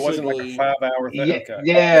 it wasn't like a 5-hour thing.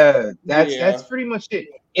 Yeah, that's pretty much it.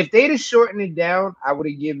 If they'd have shortened it down, I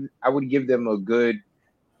would give them a good.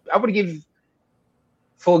 I would give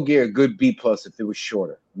Full Gear a good B+ if it was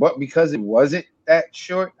shorter. But because it wasn't that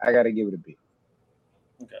short, I gotta give it a B.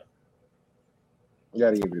 Okay.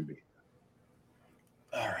 Gotta give it a B.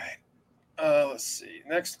 All right. Let's see.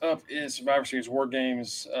 Next up is Survivor Series War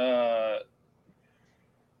Games. So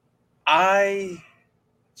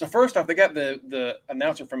first off, they got the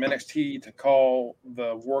announcer from NXT to call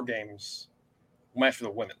the War Games match for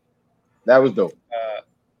the women. That was dope.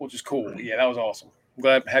 Which is cool. Yeah, that was awesome.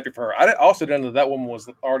 I'm happy for her. I also didn't know that woman was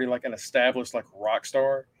already like an established like rock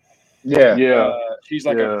star. Yeah. She's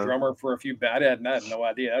like a drummer for a few bands. I had no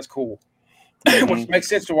idea. That's cool. Which makes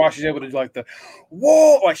sense to why she's able to do like the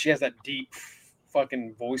whoa, like she has that deep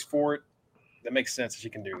fucking voice for it. That makes sense that she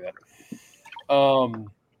can do that.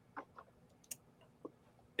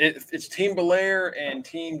 It's Team Belair and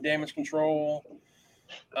Team Damage Control.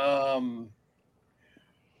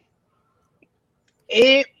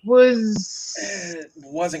 It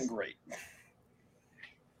wasn't great.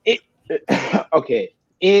 Okay.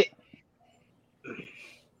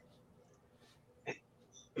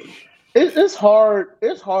 It's hard.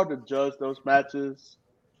 It's hard to judge those matches,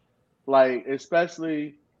 like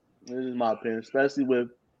especially. This is my opinion, especially with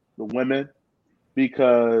the women,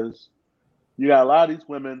 because you got a lot of these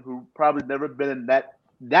women who probably never been in that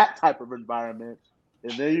type of environment,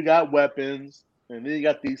 and then you got weapons, and then you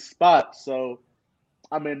got these spots. So,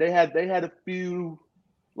 I mean, they had a few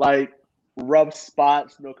like rough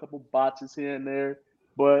spots, a couple botches here and there,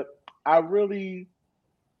 but I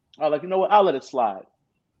like, you know what? I'll let it slide.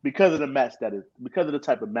 Because of the match because of the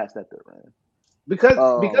type of match that they're in. Because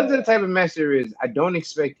of the type of match there is, I don't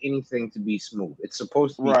expect anything to be smooth. It's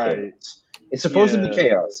supposed to be chaos. It's supposed to be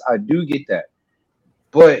chaos. I do get that.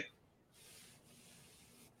 But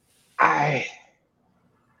I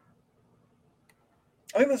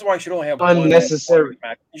think that's why you should only have unnecessary.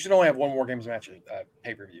 You should only have one War Games match at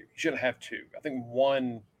pay-per-view. You shouldn't have two. I think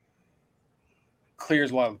one clears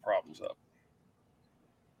a lot of the problems up.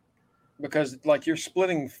 Because like you're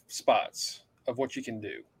splitting spots of what you can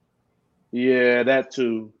do. Yeah, that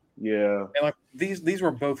too. Yeah. And like these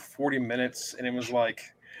were both 40 minutes, and it was like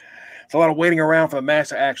it's a lot of waiting around for the match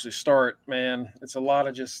to actually start, man. It's a lot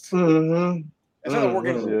of just Mm-hmm. It's not that War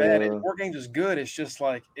Games is bad. War Games is good. It's just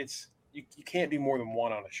like you can't do more than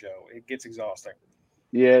one on a show. It gets exhausting.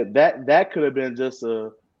 Yeah, that could have been just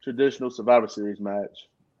a traditional Survivor Series match.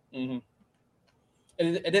 Mm-hmm.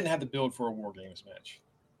 And it didn't have to build for a War Games match.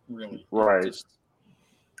 Really, right?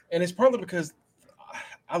 And it's partly because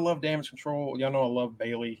I love Damage Control. Y'all know I love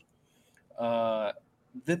Bailey.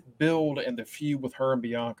 the build and the feud with her and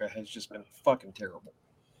Bianca has just been fucking terrible.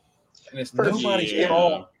 And it's For nobody's sure.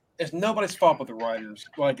 fault. It's nobody's fault but the writers.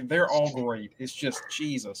 Like they're all great. It's just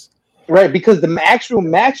Jesus. Right, because the actual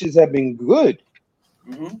matches have been good.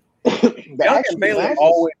 Mm-hmm. The Bianca actual and Bailey matches,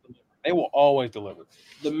 always deliver. They will always deliver.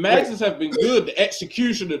 The matches have been good. The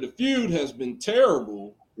execution of the feud has been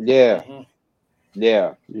terrible. yeah, Mhm.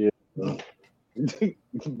 yeah, Yeah.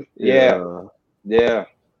 yeah, yeah.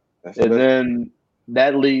 That's And what- then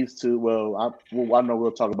that leads to I know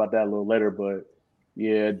we'll talk about that a little later, but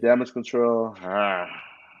yeah, damage control.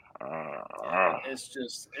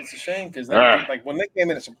 It's a shame because like when they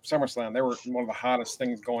came in at SummerSlam, they were one of the hottest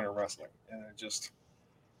things going in wrestling, and it just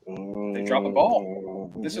they dropped the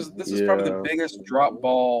ball. This is probably the Yeah. biggest drop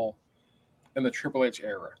ball in the Triple H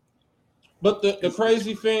era. But the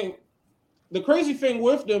crazy thing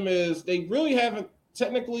with them is they really haven't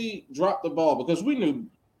technically dropped the ball because we knew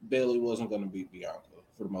Bailey wasn't going to beat Bianca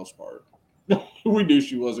for the most part. We knew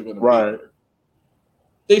she wasn't going to Right. beat her.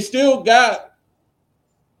 They still got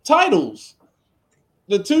titles.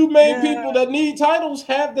 The two main people that need titles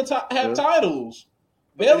have titles.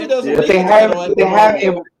 Bailey doesn't But need they a have, title at they the have,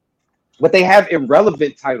 moment. but they have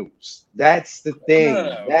irrelevant titles. That's the thing.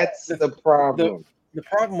 No. That's the problem. The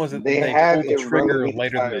problem was that They they have pulled the trigger irrelevant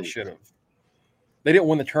later than they titles. should have. They didn't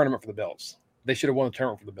win the tournament for the belts. They should have won the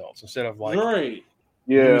tournament for the belts instead of like Right.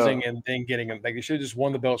 losing and then getting them. Like they should have just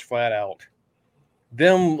won the belts flat out.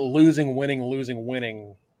 Them losing,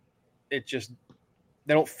 winning. It just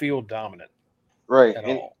they don't feel dominant Right. at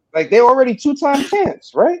And, all. like they're already 2-time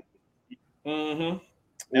champs, right? Mm-hmm.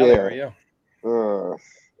 Now they are, yeah.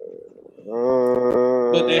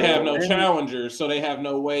 But they have no challengers, so they have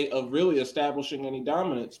no way of really establishing any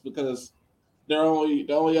dominance because the only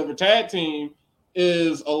other tag team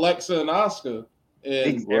is Alexa and Asuka,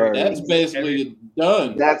 and Right. that's basically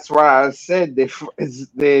done. That's why I said they're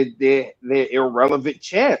irrelevant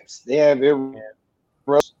champs. They have And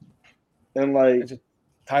like It's a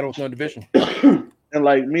title with no division. and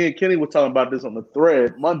like me and Kenny were talking about this on the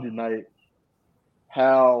thread Monday night,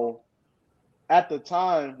 how at the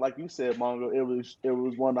time, like you said, Mongo, it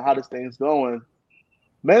was one of the hottest things going,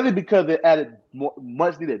 mainly because it added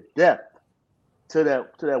much needed depth to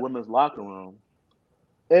that women's locker room,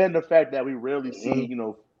 and the fact that we rarely see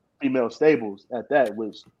female stables at that,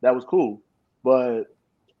 which that was cool. But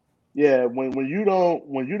yeah, when you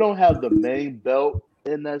don't have the main belt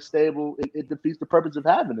in that stable, it defeats the purpose of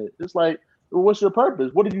having it. It's like, well, what's your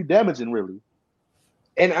purpose? What are you damaging really?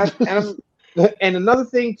 And another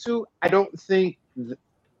thing too, I don't think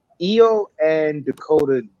Io and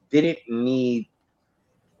Dakota didn't need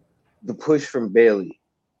the push from Bailey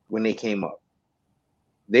when they came up.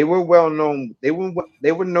 They were well known. They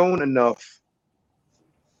were known enough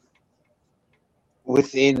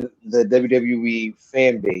within the WWE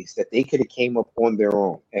fan base that they could have came up on their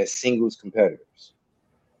own as singles competitors.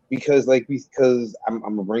 Because I'm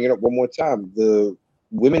gonna bring it up one more time. The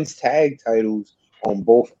women's tag titles on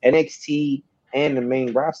both NXT and the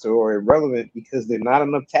main roster are irrelevant because there's not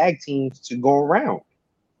enough tag teams to go around.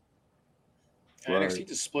 NXT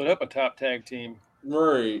just split up a top tag team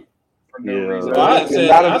Right. for no Yeah. reason. Well, I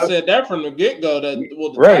There's said that from the get go that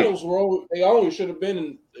the Right. titles were they always should have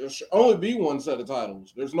been. There should only be one set of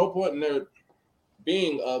titles. There's no point in there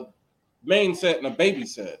being a main set and a baby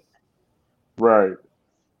set. Right.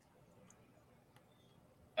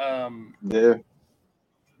 Yeah.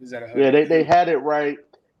 Is that a Yeah, they had it right.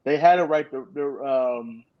 They had it right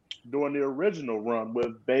during the original run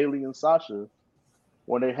with Bailey and Sasha,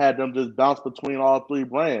 when they had them just bounce between all three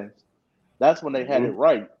brands. That's when they had it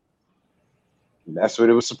right. That's what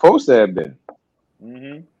it was supposed to have been.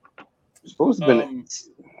 Mm-hmm. It was supposed to have been.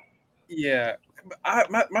 Yeah.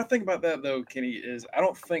 My thing about that though, Kenny, is I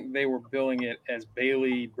don't think they were billing it as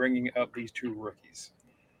Bailey bringing up these two rookies,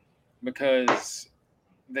 because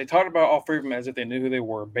they talked about all three of them as if they knew who they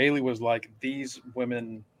were. Bailey was like, these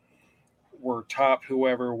women were top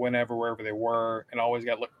whoever, whenever, wherever they were, and always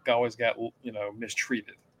got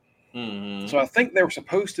mistreated. Mm-hmm. So I think they were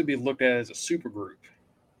supposed to be looked at as a super group,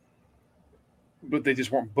 but they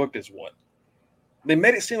just weren't booked as one. They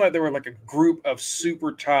made it seem like they were like a group of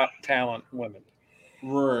super top talent women,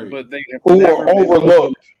 Right. but they have Who never were been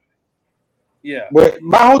overlooked. Yeah. But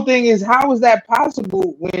my whole thing is, how is that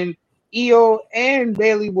possible when Io and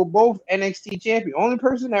Bailey were both NXT champion? Only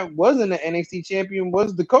person that wasn't an NXT champion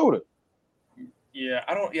was Dakota. Yeah,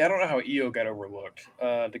 I don't know how Io got overlooked.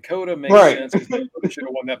 Dakota makes Right. sense because Dakota should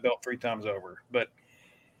have won that belt 3 times over. But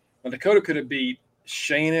Dakota could have beat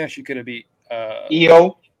Shayna. She could have beat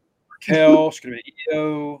Io. Raquel. She could have beat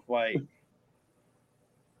Io. Like,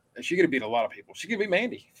 she could have beat a lot of people. She could beat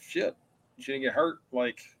Mandy. Shit. she didn't get hurt.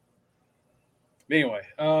 Like, anyway,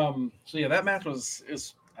 so yeah, that match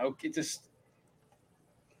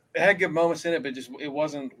it had good moments in it, but it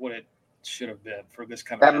wasn't what it should have been for this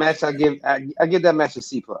kind of that match. I give that match a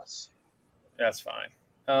C+. That's fine.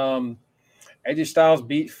 AJ Styles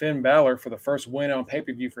beat Finn Balor for the first win on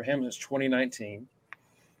pay-per-view for him since 2019.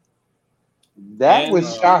 That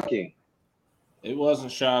was shocking. It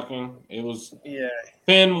wasn't shocking. It was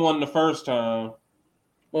Finn won the first time.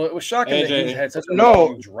 Well, it was shocking that he had such a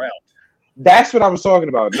long drought. That's what I was talking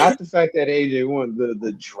about. Not the fact that AJ won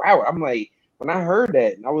the drought. I'm like, when I heard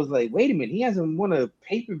that, I was like, wait a minute, he hasn't won a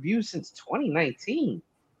pay-per-view since 2019.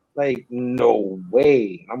 Like, no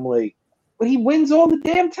way. I'm like, but he wins all the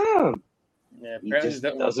damn time. Yeah, he just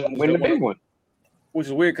doesn't win the big one. Which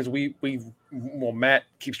is weird because Matt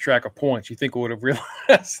keeps track of points. You think we would have realized?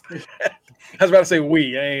 I was about to say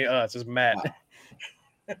we, it ain't us, it's Matt.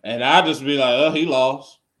 And I just be like, oh, he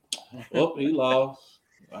lost. Oh, he lost.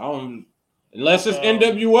 Unless it's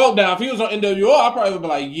NWO. Now, if he was on NWO, I probably would be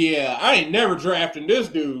like, yeah, I ain't never drafting this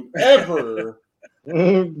dude ever.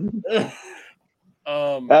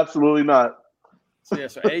 Absolutely not. So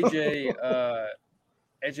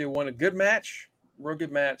AJ won a good match, real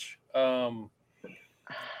good match.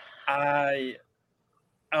 I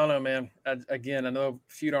don't know, man. Again, I know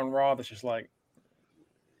feud on Raw that's just like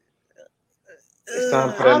it's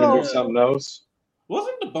time for them to do something else.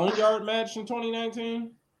 Wasn't the Boneyard match in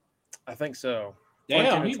 2019? I think so.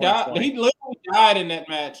 Damn, he died. He literally died in that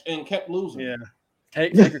match and kept losing. Yeah.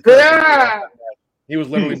 He was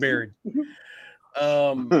literally buried.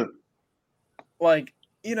 Like,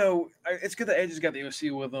 you know, it's good that AJ's got the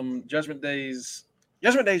OC with him. Judgment Day's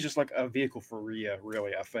just like a vehicle for Rhea,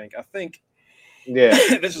 really, I think.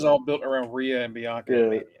 This is all built around Rhea and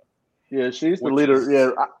Bianca. Yeah, she's the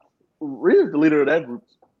leader. Rhea's the leader of that group.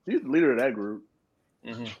 She's the leader of that group.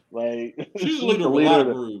 Mm-hmm. Like, she's the leader of a lot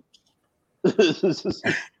of groups.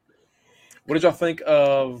 What did y'all think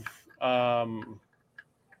of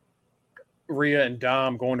Rhea and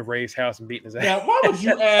Dom going to Ray's house and beating his ass? Now, why would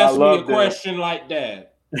you ask me a question like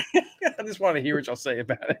that? I just want to hear what y'all say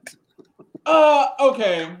about it.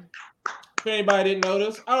 Okay. If anybody didn't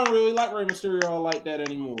notice, I don't really like Rey Mysterio like that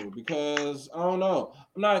anymore because I don't know.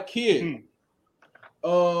 I'm not a kid.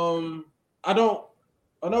 I know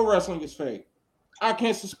wrestling is fake. I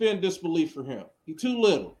can't suspend disbelief for him. He's too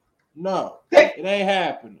little. No, it ain't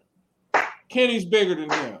happening. Kenny's bigger than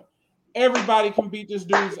him. Everybody can beat this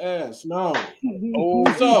dude's ass. No.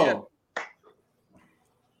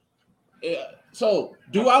 So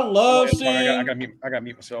do I love seeing? I gotta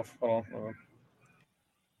mute myself. Hold on.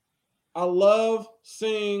 I love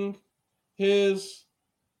seeing his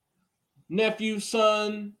nephew,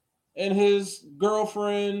 son, and his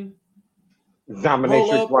girlfriend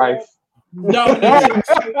dominatrix wife.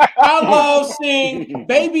 I love seeing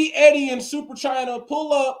Baby Eddie and Super China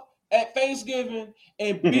pull up at Thanksgiving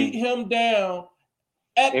and beat him down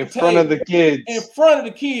in front of the kids. In front of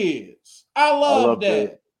the kids. I love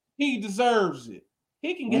that. He deserves it.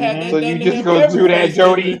 He can have that. So you just gonna do that,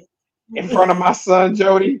 Jody, in front of my son,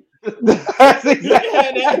 Jody? That's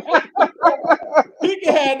exactly. He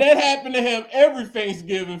can have that happen to him every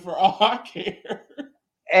Thanksgiving for all I care.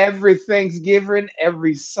 Every Thanksgiving,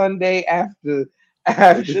 every Sunday after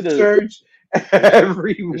church,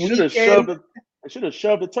 every weekend. Should have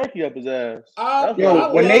shoved a turkey up his ass.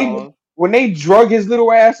 When they drug his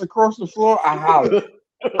little ass across the floor, I hollered.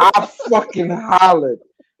 I fucking hollered.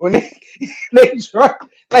 When they drug,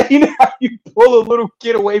 like, you know how you pull a little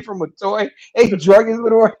kid away from a toy? They drug his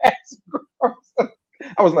little ass across.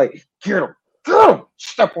 I was like, get him,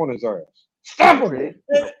 step on his ass. Step on it.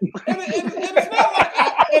 And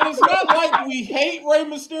it's not like we hate Rey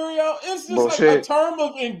Mysterio. It's just like a term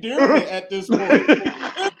of endearment at this point.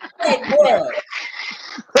 It's like,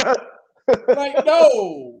 bruh. Like,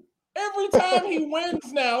 no. Every time he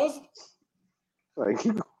wins now, it's like,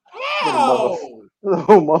 wow.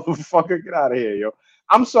 Motherfucker, get out of here, yo.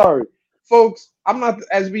 I'm sorry. Folks, I'm not,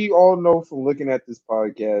 as we all know from looking at this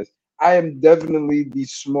podcast, I am definitely the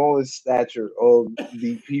smallest stature of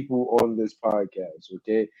the people on this podcast,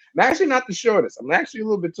 okay? I'm actually not the shortest. I'm actually a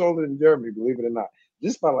little bit taller than Jeremy, believe it or not.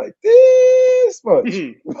 Just by like this much.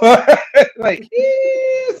 Like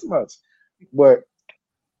this much. But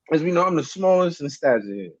as we know, I'm the smallest in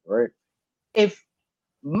stature here, right? If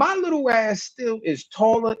my little ass still is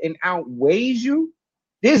taller and outweighs you,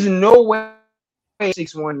 there's no way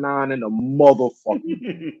 619 and a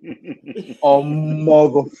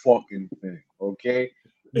motherfucking thing, okay?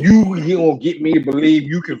 You gonna get me to believe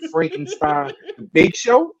you can Frankenstein the Big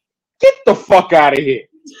Show? Get the fuck out of here.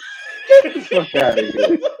 Get the fuck out of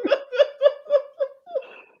here.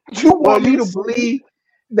 You want me to believe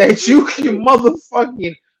that you can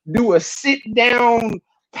motherfucking do a sit down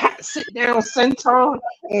senton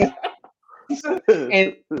and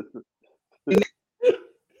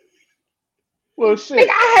Well, nigga, shit.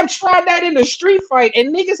 I have tried that in a street fight,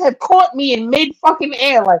 and niggas have caught me in mid fucking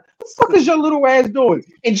air. Like, what the fuck is your little ass doing?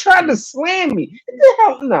 And tried to slam me.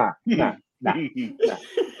 What the hell? Nah.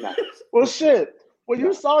 Well, shit. When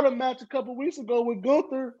you saw the match a couple weeks ago with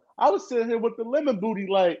Gunther, I was sitting here with the lemon booty,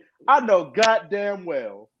 like I know goddamn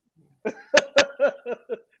well. They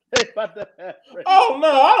about to have Ray. Oh no,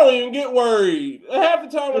 I don't even get worried. Half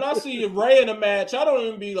the time when I see Ray in a match, I don't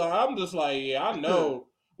even be like, I'm just like, yeah, I know.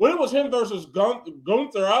 When it was him versus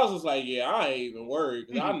Gunther, I was just like, yeah, I ain't even worried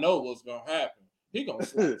because I know what's gonna happen. He gonna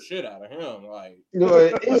slap the shit out of him. Like,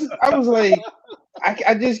 I was like,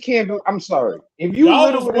 I just can't. I'm sorry. If you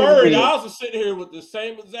y'all was worried, literally, I was just sitting here with the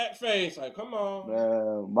same exact face. Like, come on.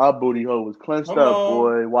 Man, my booty hole was clenched Come up, on.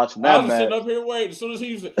 boy, watching I that was match. sitting up here waiting. As soon as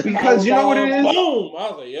he was Because you know what it is? Boom! I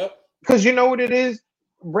was like, yep. Because you know what it is?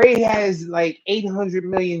 Ray has like 800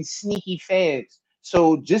 million sneaky fans.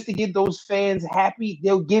 So just to get those fans happy,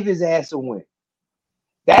 they'll give his ass a win.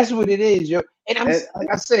 That's what it is, yo. And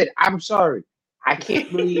like I said, I'm sorry. I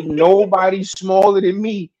can't believe nobody smaller than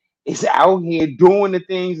me is out here doing the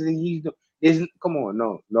things that he's doing. Come on,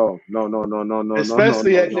 no.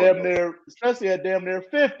 Especially at damn near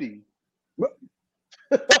 50.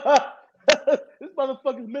 This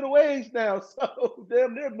motherfucker's middle aged now, so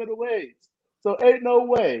damn near middle aged. So ain't no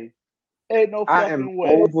way. Ain't no fucking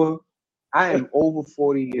way. I am over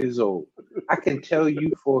 40 years old. I can tell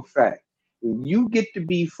you for a fact. When you get to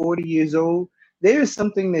be 40 years old, there is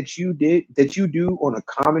something that you do on a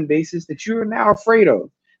common basis that you're now afraid of.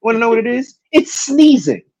 Want to know what it is? It's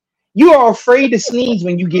sneezing. You are afraid to sneeze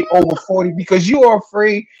when you get over 40 because you are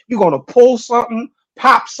afraid you're going to pull something,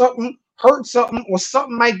 pop something, hurt something, or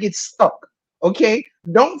something might get stuck. Okay?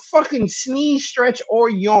 Don't fucking sneeze, stretch, or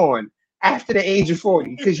yawn after the age of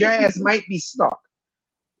 40 because your ass might be stuck.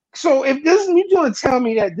 So if you're going to tell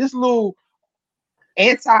me that this little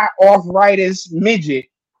anti-arthritis midget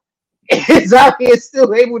is out here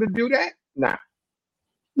still able to do that? Nah.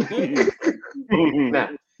 Nah.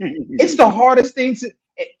 It's the hardest thing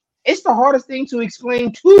to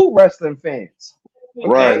explain to wrestling fans.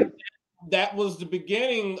 Right. That was the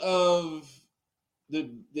beginning of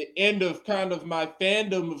the end of kind of my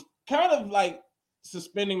fandom of kind of like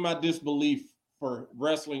suspending my disbelief for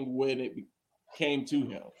wrestling when it came to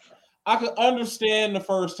him. I could understand the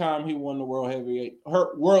first time he won the world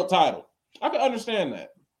title. I could understand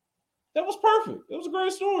that. That was perfect. It was a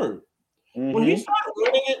great story. Mm-hmm. When he started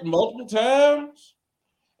winning it multiple times,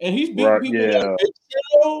 and he's beating people at a big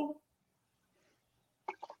show.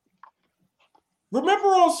 Remember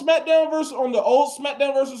on the old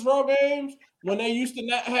SmackDown versus Raw games when they used to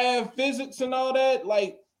not have physics and all that,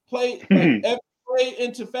 like play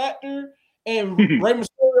into factor, and Rey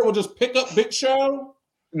Mysterio would just pick up Big Show.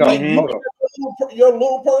 No, like your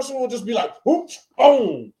little person would just be like, "Oops,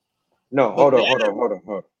 boom." No, hold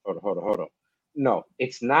on. No,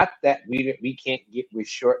 it's not that we can't get with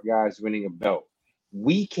short guys winning a belt.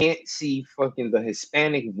 We can't see fucking the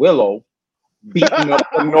Hispanic Willow beating up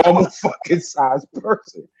a normal fucking size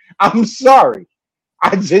person. I'm sorry.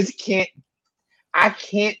 I just can't. I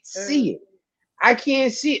can't see it. I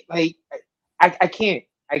can't see it. Like I can't.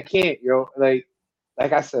 Yo. Like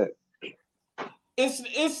I said.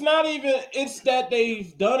 It's not even. It's that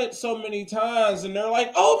they've done it so many times, and they're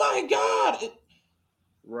like, "Oh my god!"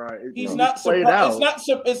 Right. He's not surprised.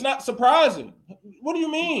 It's not surprising. What do you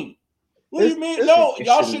mean? What do you mean? No,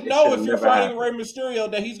 y'all should know if you're fighting Rey Mysterio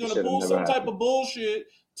that he's going to pull some type of bullshit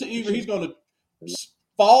to either he's going to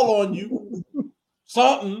fall on you,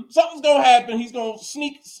 something's going to happen. He's going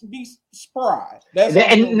to be spry.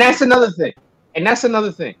 That's another thing. That's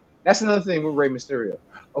another thing with Rey Mysterio.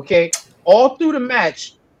 Okay, all through the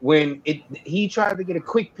match when he tried to get a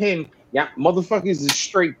quick pin, motherfuckers is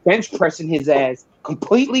straight bench pressing his ass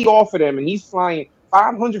completely off of them, and he's flying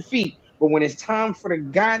 500 feet. But when it's time for the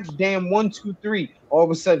goddamn 1, 2, 3, all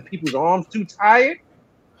of a sudden people's arms too tired.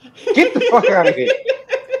 Get the fuck out of here!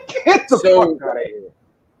 Get the fuck out of here!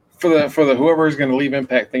 For the whoever is going to leave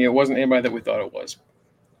Impact thing, it wasn't anybody that we thought it was.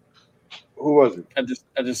 Who was it? I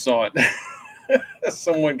just saw it.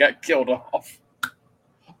 Someone got killed off.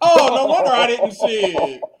 Oh, no wonder I didn't see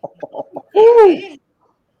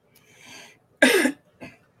it.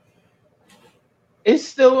 It's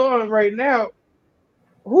still on right now.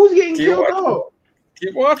 Who's getting killed off?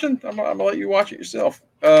 Keep watching. I'm gonna let you watch it yourself.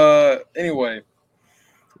 Anyway,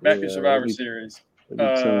 back to Survivor Series.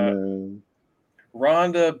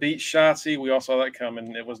 Ronda beat Shotzi. We all saw that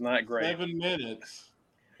coming. It was not great. 7 minutes.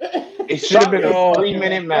 It should have been a Yo.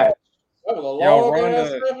 3-minute match. That was a Yo, long ass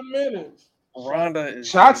Ronda- 7 minutes. Ronda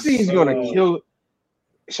is Shotzi's so- gonna kill.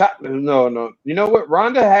 No. You know what?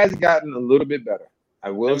 Ronda has gotten a little bit better. I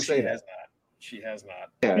will No, say she that. has not. She has not.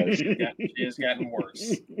 Yes. She has gotten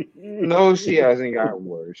worse. No, she hasn't gotten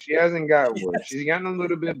worse. She hasn't gotten worse. She's gotten a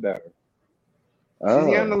little bit better.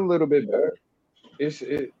 She's gotten a little bit better.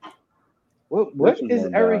 What This is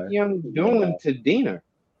one Eric guy. Young doing to Dina?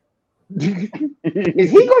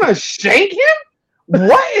 Is he gonna shank him?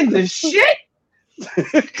 What in the shit?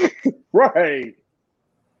 Right.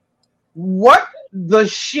 What the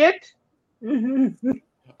shit? I'm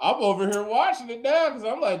over here watching it now because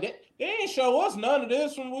I'm like, they ain't show us none of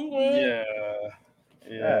this when we went.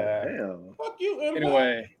 Yeah. Damn. Fuck you, Impact.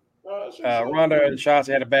 Anyway, That shit so Ronda weird. and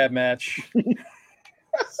Shotzi had a bad match.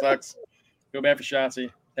 Sucks. Feel bad for Shotzi.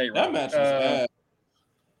 Hey, That Ronda. match was bad.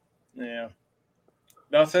 Yeah.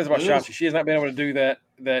 No, it says about It was- Shotzi. She has not been able to do that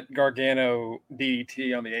Gargano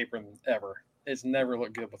DDT on the apron ever. It's never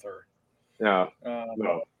looked good with her. No.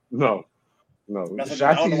 That's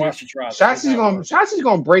I don't know why she tried. Shotzi's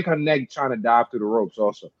gonna break her neck trying to dive through the ropes.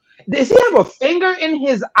 Also, does he have a finger in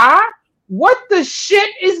his eye? What the shit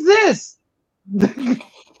is this?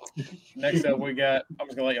 Next up, we got. I'm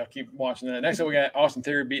just gonna let y'all keep watching that. Next up, we got Austin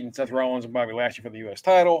Theory beating Seth Rollins and Bobby Lashley for the U.S.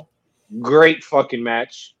 title. Great fucking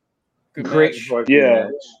match. Good Great match. fucking Yeah.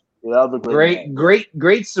 match. Yeah, that was a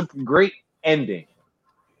Great ending.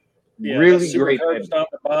 Yeah, Really that super great curb ending. stomp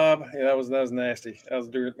to Bob. Yeah, that was nasty. That was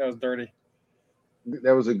dirty.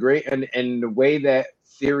 That was a great and the way that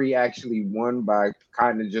Theory actually won by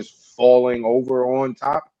kind of just falling over on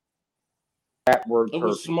top. That worked It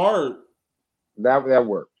was perfect. smart. That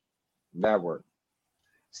worked. That worked.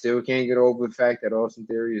 Still can't get over the fact that Austin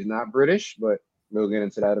Theory is not British, but we'll get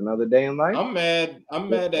into that another day in life. I'm mad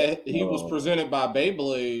that he was presented by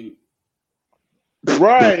Beyblade.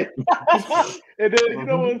 Right. And then you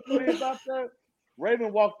know what's funny about that?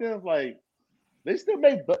 Raven walked in like, they still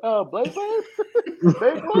make Blade Blades?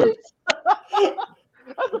 Beyblades?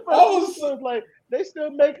 That's the first I was- thing I was like, they still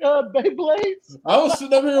make Beyblades? I was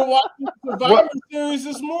sitting up here watching Survivor Series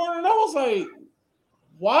this morning, and I was like,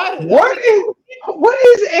 why? What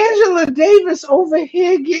is Angela Davis over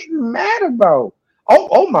here getting mad about?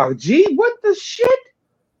 Oh my G, what the shit?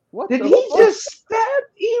 What Did the he fuck? just stab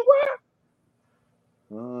Ewok?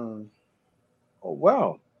 Mm. Oh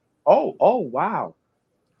wow. Oh wow.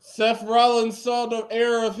 Seth Rollins saw the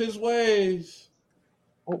error of his ways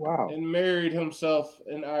Oh wow. and married himself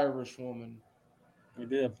an Irish woman. We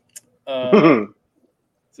did.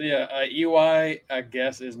 So yeah, EY, I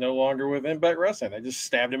guess, is no longer with Impact Wrestling. They just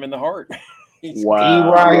stabbed him in the heart. He's-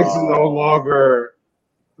 Wow. EY is no longer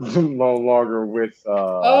with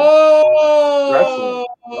Oh,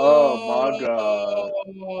 Oh, my God.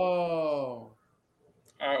 Oh. All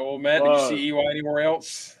right, well, Matt, did you see EY anywhere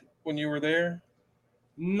else when you were there?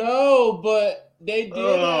 No, but they did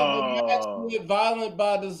have a match Oh. with Violent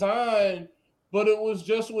by Design, but it was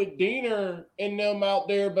just with Diener and them out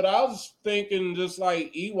there. But I was thinking just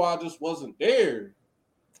like EY just wasn't there.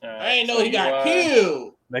 I ain't know he got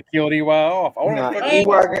killed. They killed EY off. I wonder Nah, if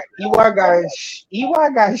EY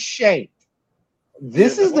got shanked.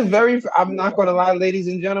 This is the very. I'm not going to lie, ladies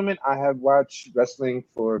and gentlemen. I have watched wrestling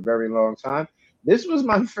for a very long time. This was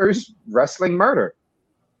my first wrestling murder.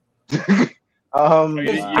 Because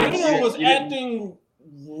Yeah. Diener was You didn't- acting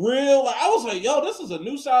real. I was like, yo, this is a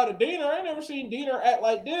new side of Diener. I ain't never seen Diener act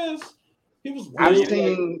like this. He was I've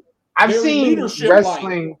really, I've very seen leadership-like.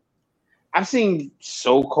 wrestling. I've seen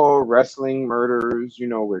so-called wrestling murders, you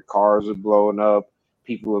know, where cars are blowing up,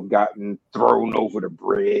 people have gotten thrown over the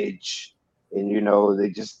bridge, and you know,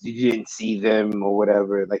 you didn't see them or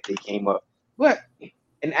whatever, like they came up. But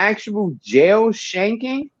an actual jail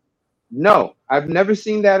shanking? No, I've never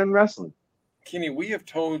seen that in wrestling. Kenny,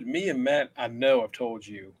 me and Matt, I know I've told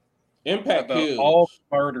you Impact about kills. all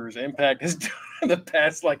the murders Impact has done in the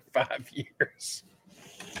past like 5 years.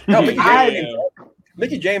 No,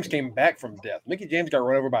 Mickey James came back from death. Mickey James got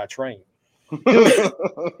run over by a train.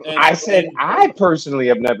 I said I personally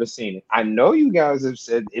have never seen it. I know you guys have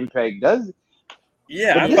said Impact does it.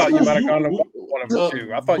 Yeah, But I this thought you was- might have gone to one of them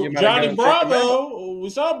too. I thought you might Johnny have gone and checked them out.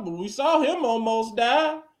 Bravo. We saw him almost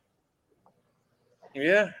die.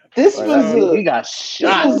 Yeah. This Like, was he got this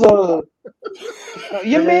shot. was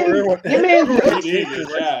your man. Remember He did get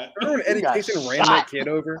shot. when Eddie got Kingston ran shot. that kid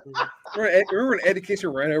over? Remember when Eddie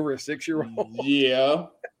Kingston ran over a 6-year-old? Yeah.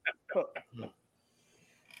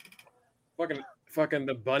 Fucking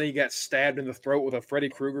the bunny got stabbed in the throat with a Freddy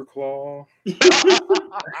Krueger claw.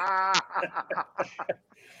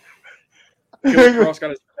 Killer Cross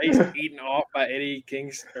got his face eaten off by Eddie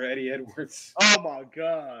Edwards. Oh my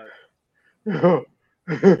god. Hell,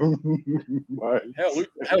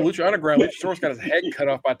 Lucha Underground, Luchasaurus got his head cut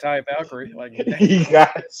off by Ty Valkyrie. Like He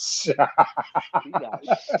got shot. He got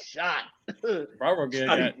shot. Bravo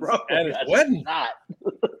got Bravo at his got wedding. shot.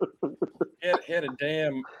 He had a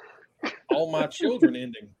damn all my children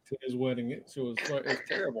ending to his wedding. So it was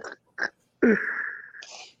terrible. That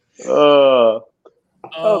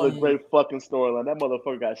was a great fucking storyline. That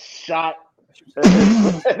motherfucker got shot.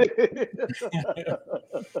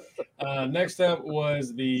 Next up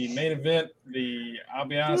was the main event. I'll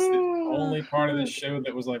be honest, the only part of this show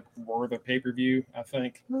that was like worth a pay-per-view, I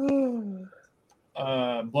think.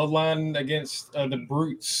 Bloodline against the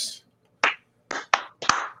Brutes.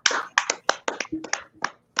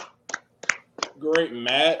 Great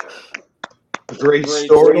match. Great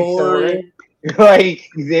story. Like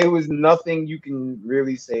there was nothing you can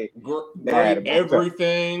really say bad about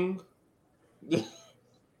everything.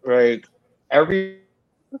 Right. Everybody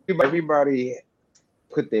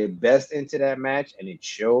put their best into that match, and it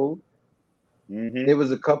showed. Mm-hmm. There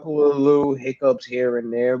was a couple of little hiccups here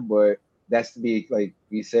and there, but that's to be, like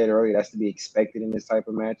we said earlier, that's to be expected in this type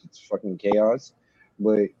of match. It's fucking chaos.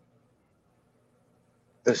 But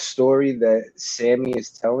the story that Sammy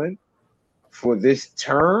is telling for this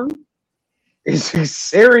turn is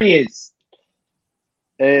serious.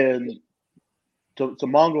 And to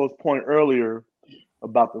Mongo's point earlier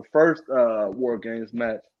about the first War Games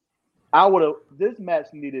match, this match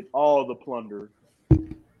needed all the plunder.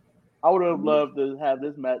 I would have loved to have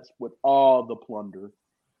this match with all the plunder.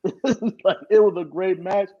 Like, it was a great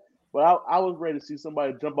match, but I was ready to see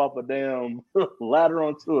somebody jump off a damn ladder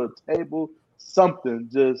onto a table, something.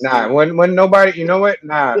 Just when nobody, you know what?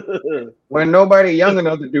 When nobody young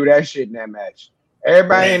enough to do that shit in that match.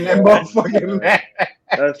 Everybody in that motherfucking match.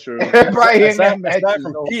 That's true. Everybody in that match.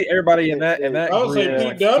 From Pete, everybody in that I would say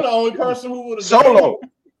Pete Dunne, the only person who would have Solo.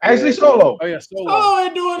 Actually, Solo. Oh yeah, Solo. Oh,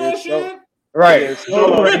 ain't doing that shit. Right. Yeah,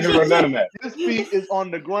 Solo ain't doing none of that. His feet is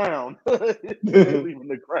on the ground. Leaving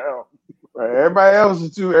the ground. Right. Everybody else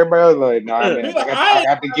is too. Everybody else like, nah, man. Like, I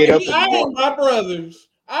have to get up. I ain't my brothers.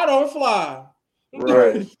 I don't fly.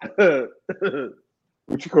 Right.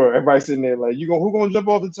 What you call it? Everybody sitting there like, who gonna jump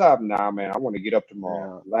off the top? Nah, man. I want to get up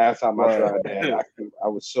tomorrow. Yeah. Last time I tried that, I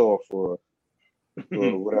was sore for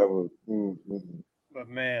whatever. Mm-hmm. But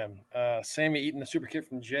man, Sammy eating the super kick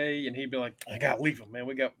from Jay, and he'd be like, "I gotta leave him, man.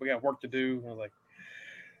 We got work to do." And I was like,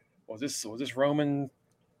 "Was this Roman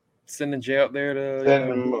sending Jay out there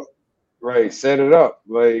to set it up?"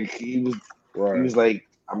 Like he was like,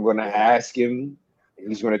 "I'm gonna ask him, and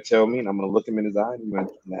he's gonna tell me, and I'm gonna look him in his eye, and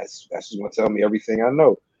that's just gonna tell me everything I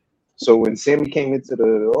know." So when Sammy came into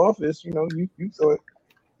the office, you thought.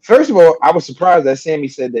 First of all, I was surprised that Sammy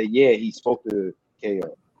said that. Yeah, he spoke to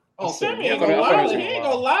KO. Oh, Sammy ain't gonna lie. He ain't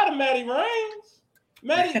gonna lie to Matty Reigns.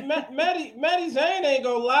 Matty Zane ain't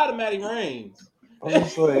gonna lie to Matty Reigns. I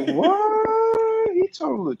was like, what? He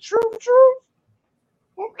told the truth?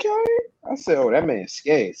 Okay. I said, oh, that man's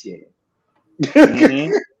scared. Yeah.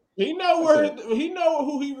 Mm-hmm. He know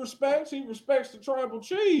who he respects. He respects the tribal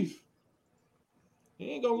chief.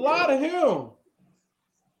 He ain't gonna lie to him.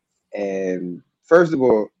 And first of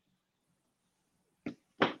all,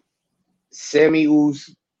 Sammy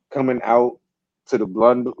Uso coming out to the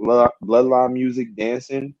Bloodline music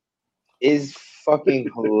dancing is fucking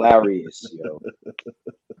hilarious, yo.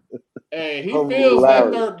 Hey, he feels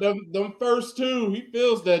that them first two. He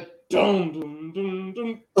feels that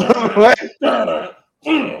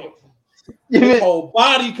his whole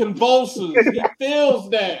body convulses. He feels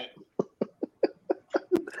that.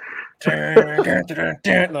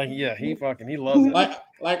 Like, yeah, he loves it.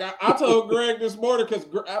 Like I told Greg this morning, because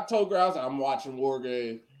I told Greg, I was like, I'm watching War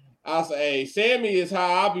Games. I said, hey, Sammy is how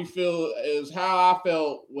I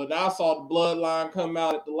felt when I saw the Bloodline come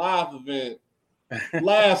out at the live event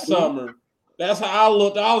last summer. That's how I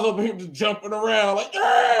looked. I was over here just jumping around like,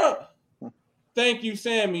 yeah! Thank you,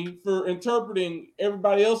 Sammy, for interpreting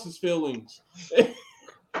everybody else's feelings.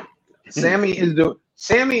 Sammy is doing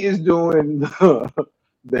he's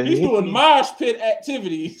doing mosh pit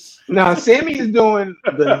activities. No, Sammy is doing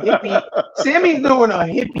the hippie. Sammy's doing a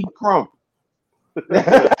hippie crump.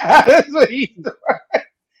 That's what he's doing.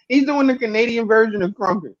 He's doing the Canadian version of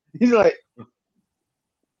crumping. He's like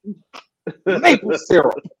maple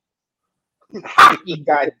syrup, hockey,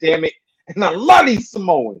 goddamn it, and I love these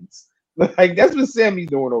Samoans. Like that's what Sammy's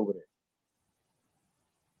doing over there.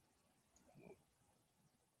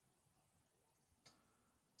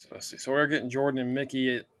 Let's see. So we're getting Jordan and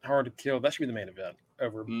Mickey at Hard to Kill. That should be the main event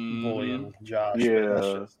over Bully and Josh.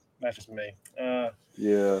 Yeah, that's just me.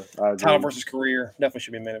 Yeah, I agree. Title versus career definitely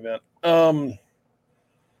should be a main event.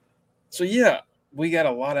 So yeah, we got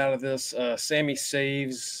a lot out of this. Sammy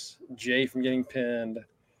saves Jay from getting pinned.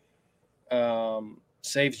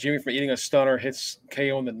 Saves Jimmy from eating a stunner. Hits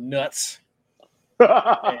KO in the nuts.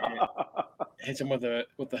 Hits him with the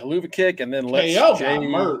haluva kick, and then lets KO Jay got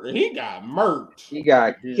murked. He got murked. He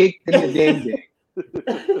got kicked in the ding ding.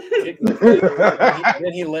 kick in the face.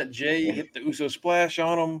 Then he let Jay hit the Uso splash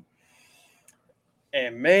on him.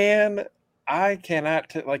 And man, I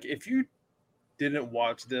cannot like if you didn't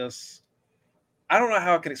watch this, I don't know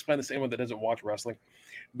how I can explain this to anyone that doesn't watch wrestling.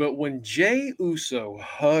 But when Jay Uso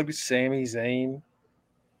hugged Sami Zayn,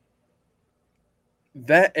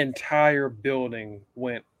 that entire building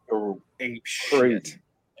went ape shit.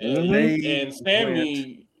 And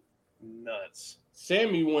Sammy nuts.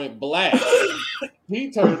 Sammy went black. He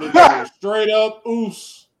turned into a straight up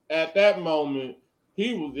oos at that moment.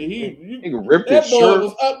 He ripped that his boy shirt.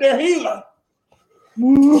 was up there. He like,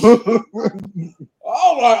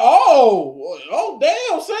 oh,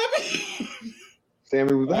 damn, Sammy.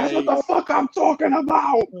 Sammy was like, "That's what the fuck I'm talking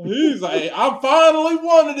about." He's like, I'm finally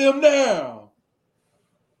one of them now.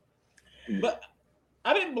 But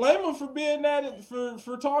I didn't blame him for being that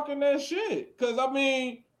for talking that shit. Because I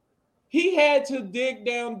mean, he had to dig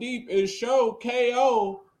down deep and show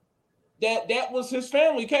KO that was his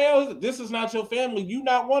family. KO, this is not your family. You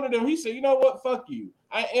not one of them. He said, you know what? Fuck you.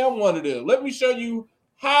 I am one of them. Let me show you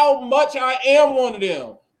how much I am one of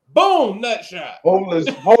them. Boom, nut shot. Hold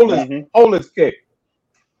his kick.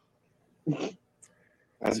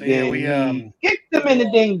 And So, then yeah, he kicked him in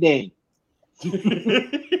the ding ding.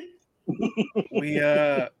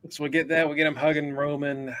 So we get that. We get him hugging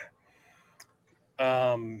Roman.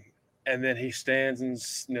 And then he stands and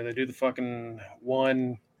they do the fucking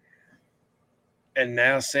one. And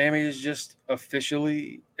now Sammy is just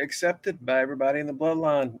officially accepted by everybody in the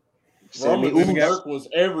bloodline. Roman Burke was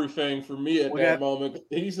everything for me at that moment.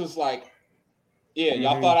 He's just like, yeah,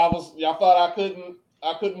 y'all thought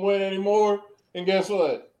I couldn't win anymore. And guess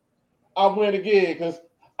what? I win again because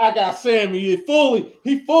I got Sammy. He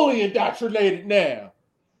fully indoctrinated now.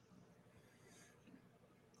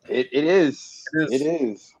 It is. It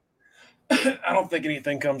is. I don't think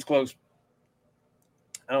anything comes close.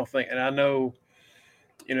 I don't think, and I know,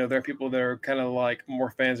 there are people that are kind of like more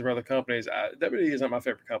fans of other companies. WWE is not my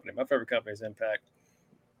favorite company. My favorite company is Impact.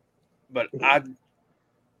 But I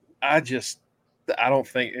don't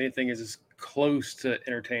think anything is as close to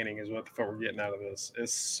entertaining as what the fuck we're getting out of this.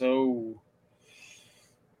 It's so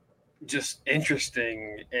just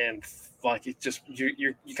interesting and like it just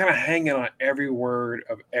you're kind of hanging on every word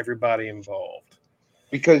of everybody involved.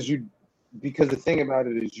 Because the thing about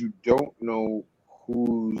it is you don't know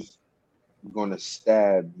who's going to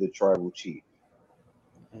stab the tribal chief.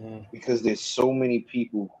 Mm-hmm. Because there's so many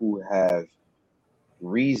people who have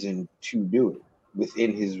reason to do it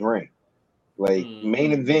within his ring. Like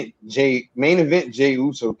main event Jay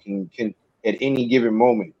Uso can at any given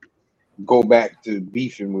moment go back to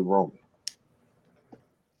beefing with Roman.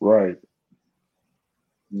 Right.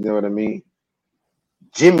 You know what I mean?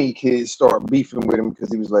 Jimmy could start beefing with him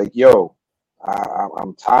because he was like, "Yo,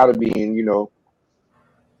 I'm tired of being,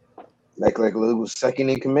 like a little second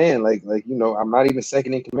in command. Like I'm not even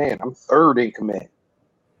second in command. I'm third in command."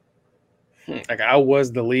 Like I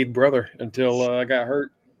was the lead brother until I got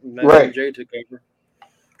hurt. And then Right. Jay took over.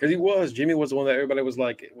 Because Jimmy was the one that everybody was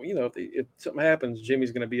like, well, if something happens,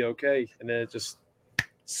 Jimmy's going to be okay. And then it just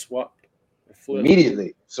swapped. Flipped.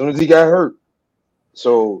 Immediately, as soon as he got hurt.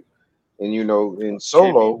 So, and in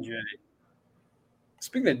Solo.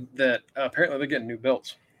 Speaking of that, apparently they're getting new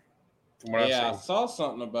belts. From what I I've seen. saw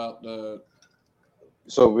something about the.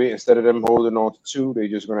 So instead of them holding on to two, they're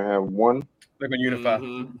just going to have one. They're going to unify.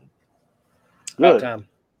 Mm-hmm. About time.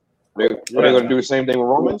 Are they going to do the same thing with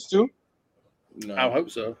Romans too? No. I hope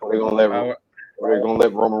so. Or they're going to let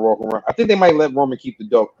Roman walk around. I think they might let Roman keep the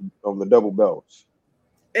double belts.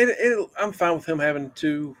 I'm fine with him having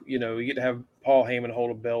two. You get to have Paul Heyman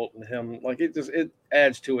hold a belt and him it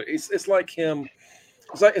adds to it. It's like him.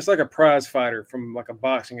 It's like a prize fighter from like a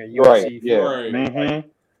boxing or UFC. Right. Yeah. Right. Like,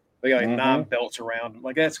 they got 9 belts around.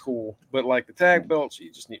 Like that's cool. But like the tag belts, we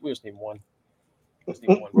just need one.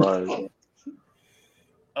 Right.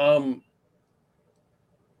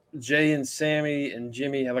 Jay and Sammy and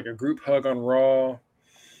Jimmy had like a group hug on Raw,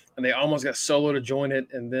 and they almost got Solo to join it,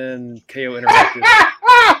 and then KO interrupted.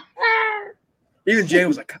 Even Jay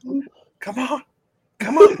was like, "Come on."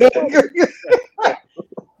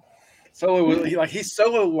 Solo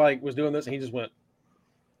was doing this, and he just went.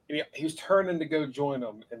 He was turning to go join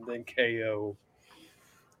them, and then KO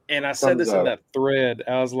And I said Thumbs this in up. that thread.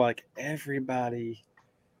 I was like, everybody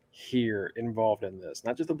here involved in this,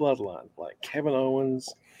 not just the bloodline, like Kevin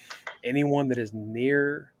Owens, anyone that is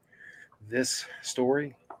near this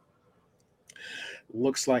story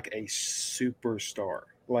looks like a superstar,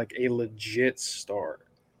 like a legit star.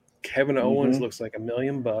 Kevin Owens looks like $1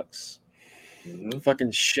 million.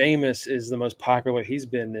 Fucking Sheamus is the most popular he's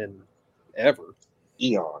been in ever.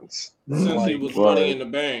 Eons. Since he was Money in the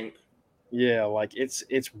Bank. Yeah, like it's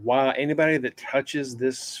why anybody that touches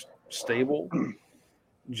this stable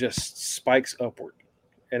just spikes upward,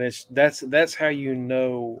 and that's how you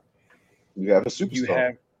know You have a superstar. you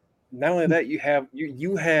have. Not only that, you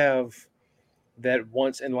have that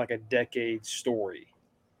once in like a decade story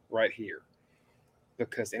right here,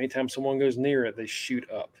 because anytime someone goes near it, they shoot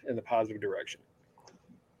up in the positive direction.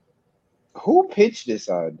 Who pitched this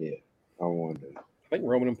idea? I wonder. I think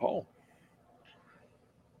Roman and Paul.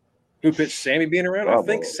 Who pitched Sammy being around? I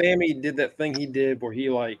think Sammy did that thing he did where he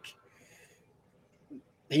like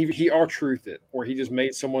he R-truthed it, where he just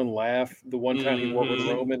made someone laugh the one time he worked with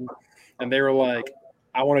Roman, and they were like,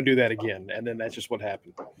 I want to do that again. And then that's just what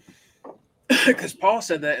happened. Because Paul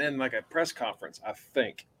said that in like a press conference, I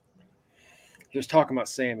think. He was talking about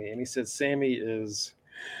Sammy, and he said Sammy is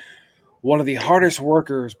one of the hardest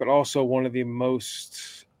workers, but also one of the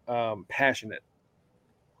most passionate.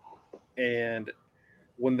 And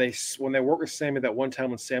when they worked with Sammy that one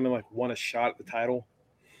time when Sammy like won a shot at the title,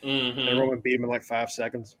 and Roman beat him in like 5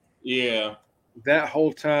 seconds. Yeah. That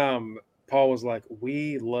whole time, Paul was like,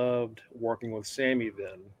 we loved working with Sammy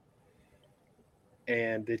then.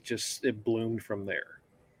 And it bloomed from there.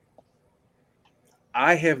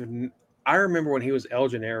 I remember when he was El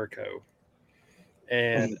Generico.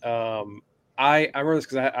 And I remember this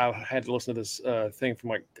because I had to listen to this thing from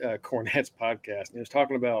like Cornette's podcast. And he was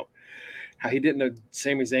talking about how he didn't know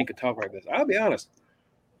Sami Zayn could talk like this. I'll be honest.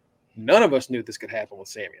 None of us knew this could happen with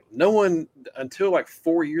Sammy. No one, until like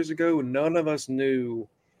 4 years ago, none of us knew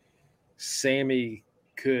Sammy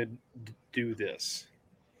could do this.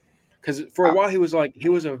 Because for a while he was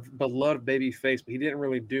a beloved baby face, but he didn't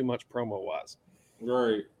really do much promo wise.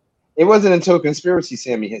 Right. It wasn't until Conspiracy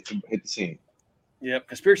Sammy hit the scene. Yep,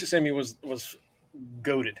 Conspiracy Sammy was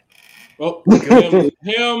goated. Well,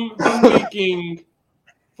 him speaking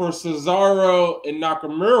for Cesaro and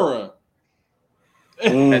Nakamura.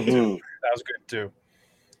 Mhm. That was good too.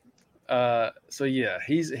 So yeah,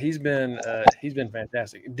 he's been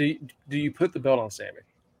fantastic. Do you put the belt on Sammy?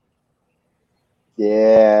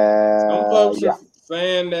 Yeah. Some folks are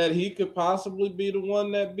saying that he could possibly be the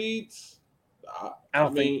one that beats. I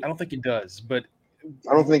don't think he does, but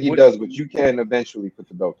I don't think he does, but you can eventually put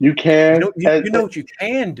the belt. You can. You know what you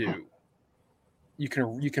can do? You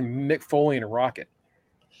can Mick Foley and rock it.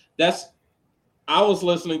 I was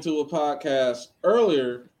listening to a podcast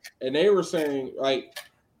earlier, and they were saying, like,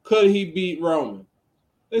 could he beat Roman?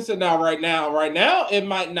 They said, right now, it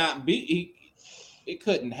might not be. It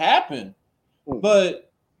couldn't happen.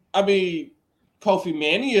 But, I mean, Kofi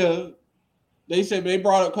Mania, they said they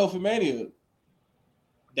brought up Kofi Mania.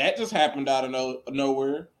 That just happened out of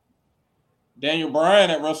nowhere. Daniel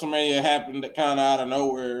Bryan at WrestleMania happened kind of out of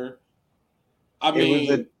nowhere. I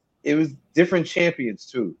mean, it was different champions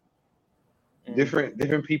too.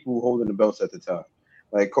 Different people holding the belts at the time.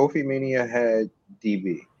 Like Kofi Mania had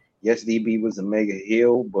DB. Yes, DB was a mega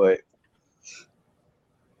heel, but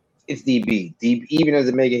it's DB. Even as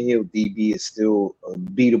a mega heel, DB is still a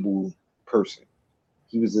beatable person.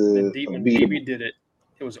 He was when DB did it,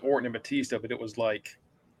 it was Orton and Batista, but it was like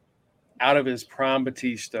out of his prime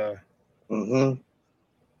Batista. Mm-hmm.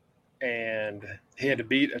 And he had to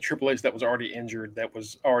beat a Triple H that was already injured, that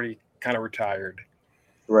was already kind of retired.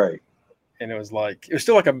 Right. And it was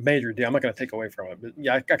still like a major deal. I'm not going to take away from it, but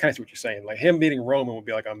yeah, I kind of see what you're saying. Like him beating Roman would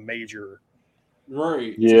be like a major,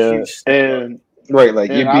 right? Yeah, and right, like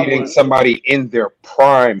you're beating somebody in their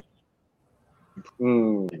prime.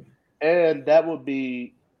 And that would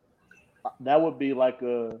be like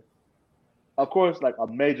of course, like a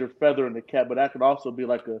major feather in the cap, but that could also be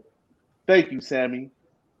like a thank you, Sammy,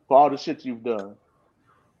 for all the shit you've done.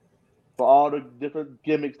 For all the different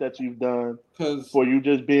gimmicks that you've done, for you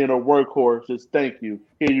just being a workhorse, just thank you.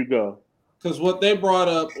 Here you go. Because what they brought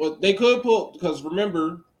up, what they could pull, because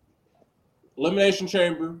remember, Elimination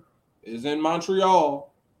Chamber is in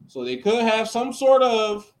Montreal, so they could have some sort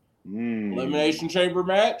of Elimination Chamber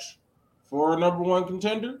match for a number one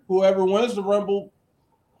contender. Whoever wins the Rumble,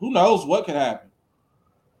 who knows what could happen.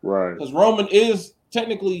 Right. Because Roman is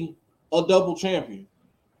technically a double champion.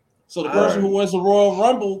 So the person who wins the Royal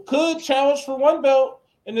Rumble could challenge for one belt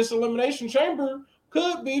in this Elimination Chamber,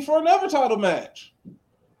 could be for another title match.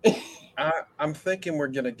 I'm thinking we're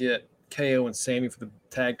gonna get KO and Sammy for the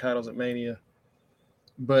tag titles at Mania,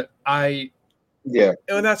 but Yeah.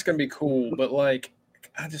 that's gonna be cool. But like,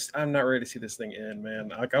 I'm not ready to see this thing end, man.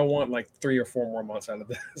 Like, I want like 3 or 4 more months out of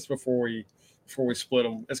this before we split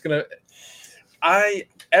them. It's gonna.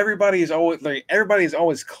 Everybody is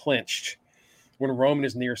always clinched when Roman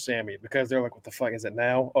is near Sammy because they're like, "What the fuck is it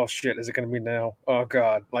now? Oh shit, is it gonna be now? Oh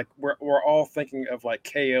god!" Like we're all thinking of like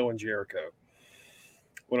KO and Jericho.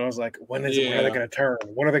 When I was like, when are they going to turn?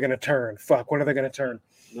 When are they going to turn? Fuck, when are they going to turn?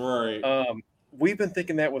 Right. We've been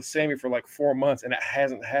thinking that with Sammy for like 4 months, and it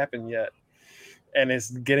hasn't happened yet. And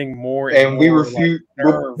it's getting more and we more refuse.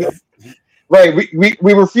 like, Right,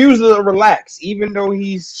 we refuse to relax, even though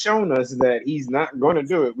he's shown us that he's not going to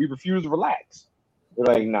do it. We refuse to relax.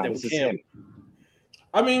 We're like, nah, this is Sammy.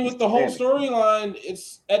 I mean, with the whole storyline,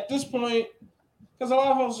 it's at this point because a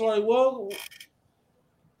lot of folks are like, well,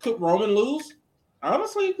 could Roman lose?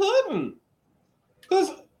 Honestly, he couldn't.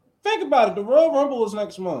 Because think about it, the Royal Rumble is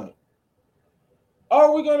next month.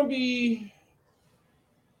 Are we going to be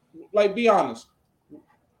like? Be honest.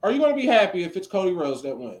 Are you going to be happy if it's Cody Rhodes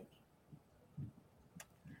that wins?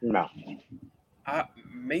 No. I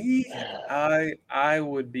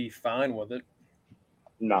would be fine with it.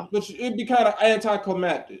 No. But it'd be kind of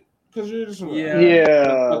anticlimactic because you're just Look, it's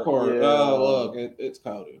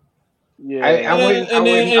Cody. Yeah. And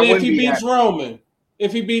if he beats Roman,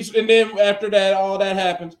 and then after that, all that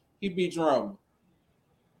happens, he beats Roman.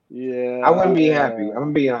 Yeah. I wouldn't be happy. I'm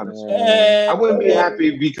gonna be honest. I wouldn't be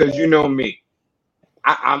happy because you know me.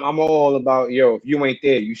 I'm all about if you ain't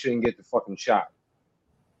there, you shouldn't get the fucking shot.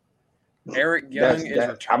 Eric Young is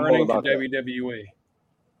returning to WWE.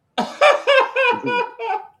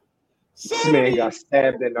 This man got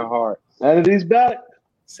stabbed in the heart. Sanity's back.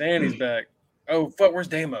 Sandy's back. Oh fuck, where's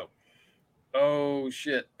Damo? Oh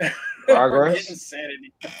shit. Progress. Getting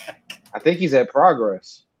Sanity back. I think he's at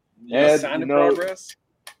Progress. Yeah, signed to Progress.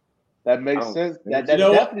 That makes sense. That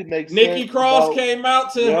definitely makes sense. Nikki Cross came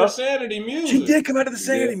out to her Sanity music. She did come out to the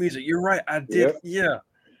Sanity music. You're right. I did. Yeah.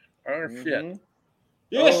 Oh shit.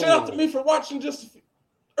 Yeah, shout out to me for watching just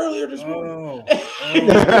earlier this morning.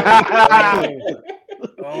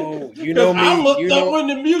 You know me. I looked up when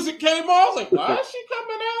the music came on. I was like, why is she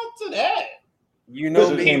coming out to that? You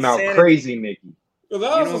know me. Came out crazy, Nikki. Because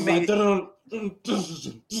I was like,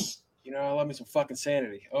 I love me some fucking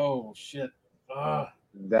Sanity. Oh shit.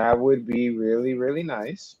 That would be really, really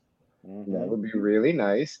nice. Mm-hmm. That would be really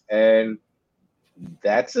nice. And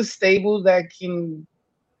that's a stable that can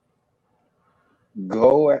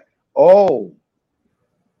go at,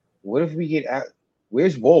 what if we get out?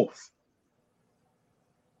 Where's Wolf?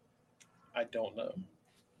 I don't know.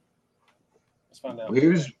 Let's find out.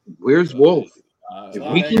 Where's Wolf? If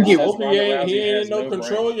we can get Wolf, he ain't no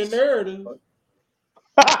control your narrative.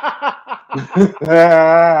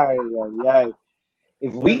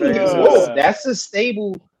 If we can get Wolf, that's a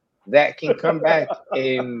stable that can come back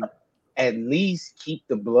and at least keep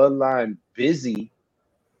the bloodline busy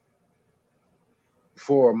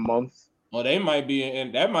for a month. Well, that might be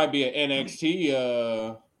an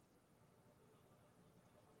NXT.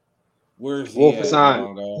 Where's Wolf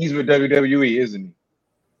Hassan? He's with WWE, isn't he?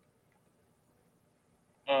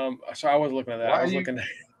 So I was looking at that. I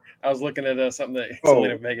was looking at something that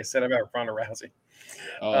Selena Vega said about Ronda Rousey.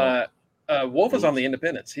 Wolf is on the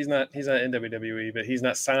Independents. He's not in WWE, but he's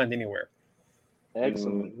not signed anywhere.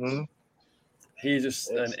 Excellent. Mm-hmm. He's just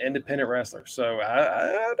an independent wrestler. So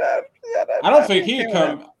I don't think he'd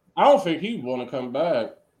come. I don't think he'd want to come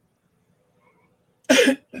back.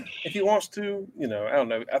 If he wants to, I don't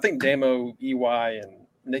know. I think Damo, EY, and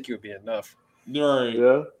Nikki would be enough. Right.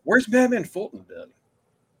 Yeah. Where's Batman Fulton been?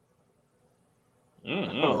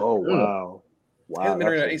 Mm-hmm. Oh wow! He hasn't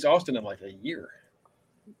been in East Austin in like a year.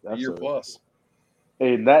 That's a year plus.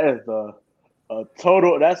 Hey, that is a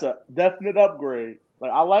total. That's a definite upgrade.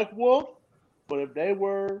 Like I like Wolf, but if they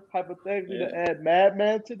were hypothetically to add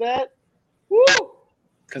Madman to that, woo!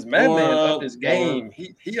 Because Madman upped his game.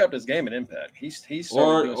 He upped his game at Impact. He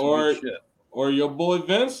started doing some good shit. Or your boy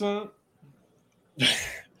Vincent.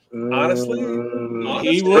 Honestly,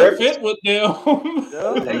 he would fit with them.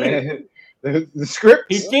 The script.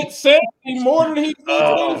 He fits Sandy more than he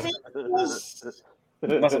fits.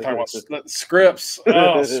 Let's talk about scripts.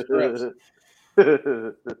 Oh, scripts.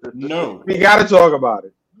 No. We got to talk about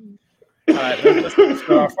it. All right, let's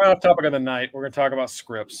go. Our final topic of the night. We're going to talk about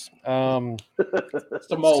scripts. It's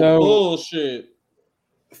the most bullshit.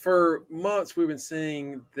 For months, we've been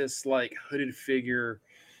seeing this like hooded figure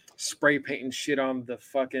spray painting shit on the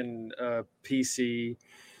fucking PC.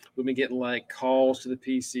 We've been getting like calls to the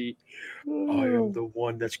PC. I am the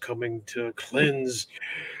one that's coming to cleanse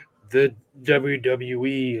the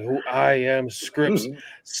WWE, who I am, Scripps,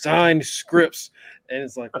 signed Scripps. And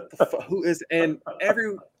it's like, what the fuck? Who is? And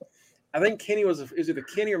I think Kenny was either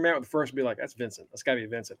Kenny or Matt was the first to be like, that's Vincent. That's got to be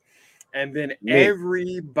Vincent. And then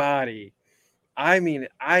everybody, I mean,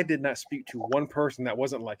 I did not speak to one person that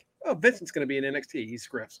wasn't like, oh, Vincent's going to be in NXT. He's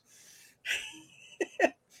Scripps.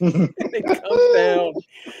 And it comes down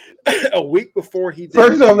a week before he did.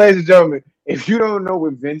 First off, ladies and gentlemen, if you don't know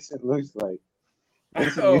what Vincent looks like,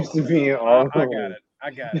 Vincent used to be in all. I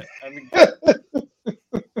got it. I mean,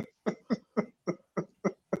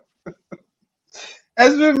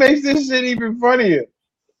 that's what makes this shit even funnier.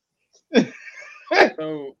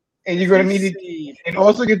 so And you're gonna need it, and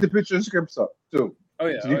also get the picture of Scripts up too. Oh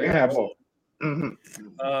yeah, so you can have both.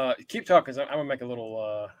 Keep talking. I'm gonna make a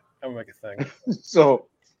little. I'm gonna make a thing. So,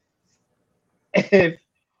 if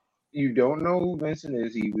you don't know who Vincent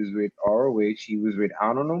is, he was with ROH. He was with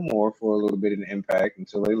I Don't Know More for a little bit in Impact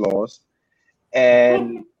until they lost.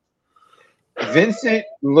 And Vincent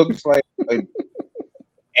looks like an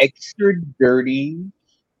extra dirty,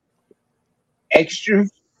 extra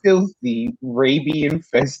filthy,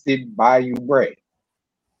 rabies-infested Bayou Bray.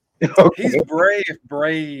 Okay. He's Bray if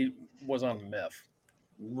Bray was on meth.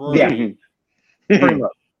 Yeah, pretty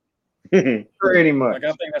much. Pretty much. Like,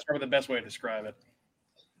 I think that's probably the best way to describe it.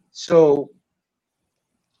 So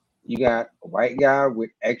you got a white guy with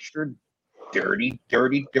extra dirty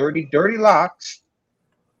locks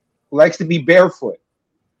who likes to be barefoot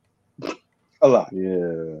a lot.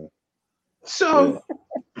 Yeah. So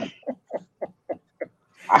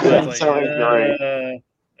I've been telling Greg.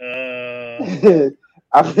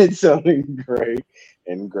 I've been telling Greg,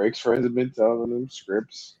 and Greg's friends have been telling him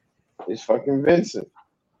Scripps is fucking Vincent.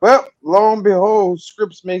 Well, lo and behold,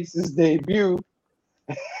 Scripps makes his debut.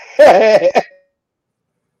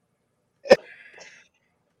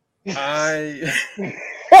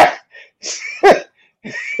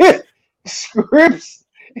 Scripps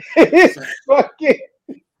is fucking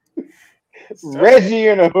Reggie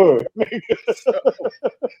in a hood.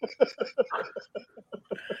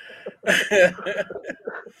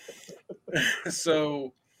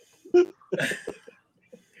 So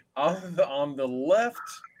on the left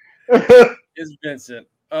is Vincent.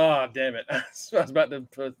 Oh, damn it. I was about to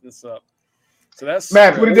put this up. So that's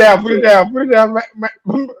Matt, put it down. Matt.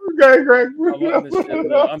 Greg.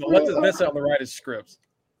 On the left is Vincent, on the right is Scripps.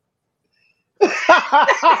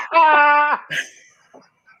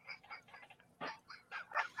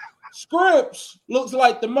 Scripps looks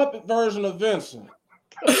like the Muppet version of Vincent.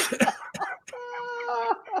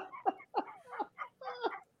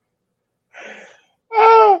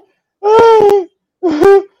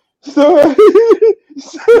 So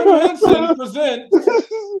Vincent presents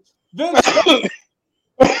Vincent.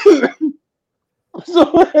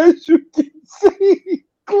 So as you can see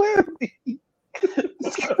clearly,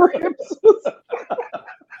 Scripps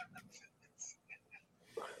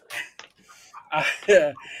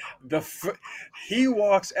he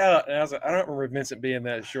walks out, and I was like, I don't remember Vincent being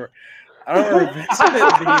that short. I don't remember Vincent being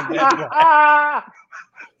that black.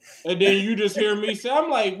 And then you just hear me say,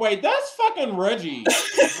 I'm like, wait, that's fucking Reggie.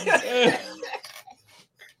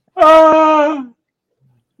 Well,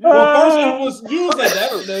 first it was you was like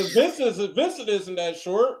that Vincent isn't that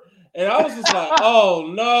short. And I was just like,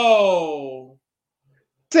 oh no.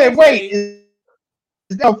 Said, wait, is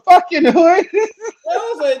that fucking hood? I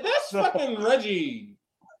was like, that's fucking Reggie.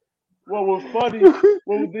 What was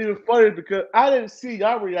even funny because I didn't see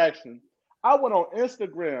your reaction. I went on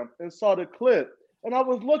Instagram and saw the clip, and I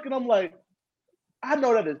was looking. I'm like, I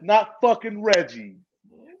know that is not fucking Reggie.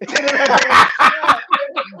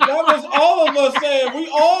 That was all of us saying. We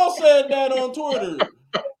all said that on Twitter.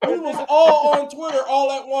 We was all on Twitter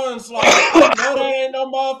all at once. Like, no, that ain't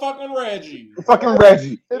no motherfucking Reggie. Fucking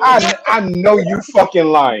Reggie. I know you fucking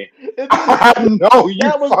lying. I know you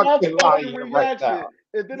fucking lying right now.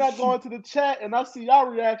 And then I go into the chat and I see your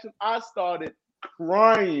reaction. I started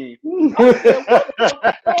crying. I said, what the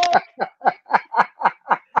fuck?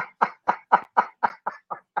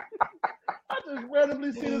 I just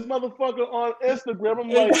randomly see this motherfucker on Instagram. I'm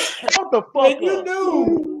like, what the fuck? And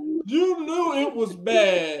you knew it was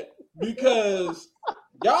bad because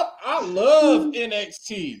I love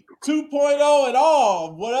NXT 2.0 and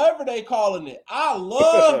all, whatever they calling it. I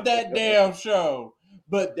love that damn show.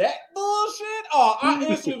 But that bullshit, I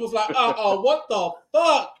instantly was like, what the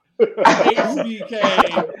fuck? HBK.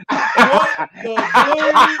 What the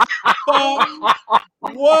fuck?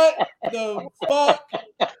 What the fuck?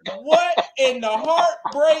 What in the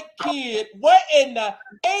Heartbreak Kid? What in the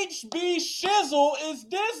HB Shizzle is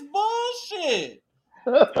this bullshit?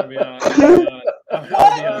 I'll be honest.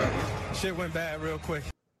 Shit went bad real quick.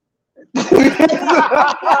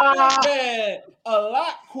 Man, a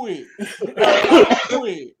lot quick.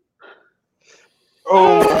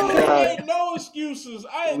 Oh my God. Ain't no excuses.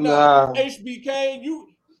 I ain't Nah. HBK.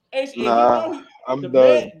 And you Nah, know I'm the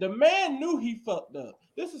done. man knew he fucked up.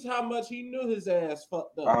 This is how much he knew his ass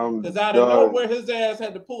fucked up. I'm Because out of done. nowhere, his ass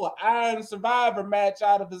had to pull an Iron Survivor match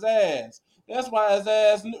out of his ass. That's why his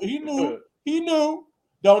ass knew. He knew.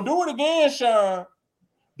 Don't do it again, Sean.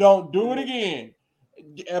 Don't do it again.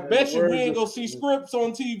 I bet you we ain't gonna see scripts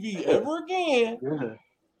on TV ever again.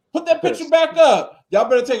 Put that picture back up. Y'all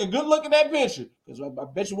better take a good look at that picture. Because I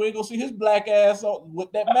bet you we ain't gonna see his black ass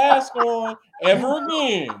with that mask on ever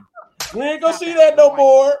again. We ain't gonna see that no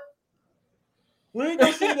more. We ain't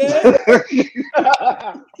gonna see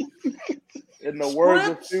that. In the words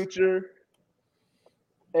of Future,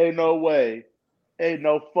 ain't no way. Ain't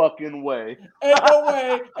no fucking way. Ain't no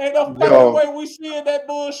way. Ain't no fucking way we seeing that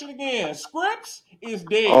bullshit again. Scripts is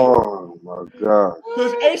dead. Oh my God.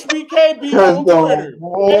 Because HBK be on Twitter.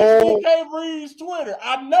 HBK reads Twitter.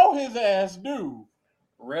 I know his ass do.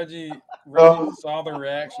 Reggie saw the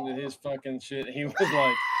reaction to his fucking shit. He was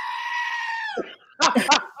like,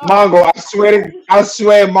 Mongo, I swear,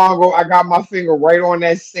 Mongo, I got my finger right on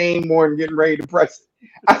that same one getting ready to press it.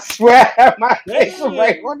 I swear I have my finger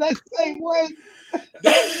right on that same one.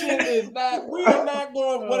 That shit is not, we are not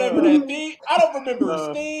going whatever that thing. I don't remember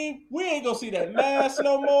a Steam. We ain't gonna see that mask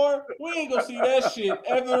no more. We ain't gonna see that shit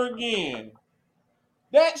ever again.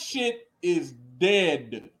 That shit is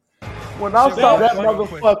dead. When I saw that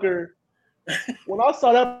motherfucker,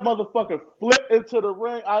 flip into the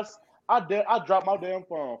ring, I dropped my damn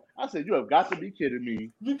phone. I said, "You have got to be kidding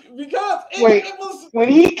me!" Because it was when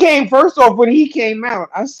he came. First off, when he came out,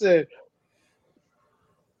 I said,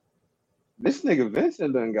 "This nigga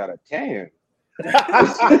Vincent done got a tan."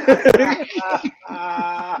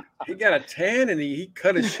 He got a tan and he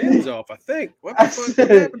cut his shins off. I think. What the fuck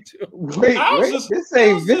happened to him? Wait, this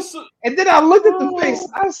ain't Vincent. And then I looked at the face.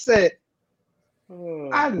 I said,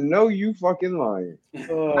 I know you fucking lying.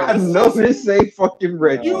 I know this ain't fucking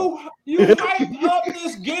Reggie. You hyped up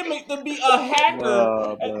this gimmick to be a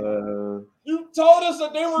hacker. You told us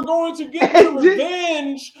that they were going to get their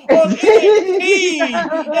revenge on NXT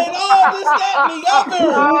and all this, that, and the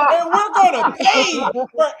other. And we're going to pay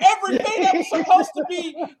for everything that was supposed to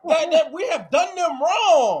be that we have done them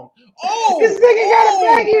wrong. Oh, this nigga got a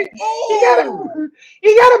baggy. He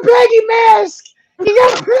got a baggy mask. He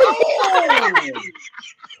got a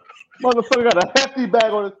motherfucker got a hefty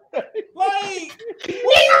bag on his face. Like,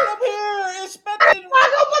 we up here expecting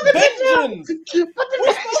vengeance.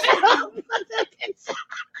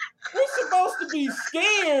 We're supposed to be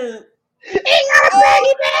scared. He got a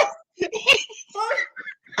baggy mask.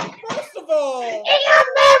 First of all, he got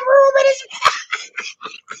mad room in his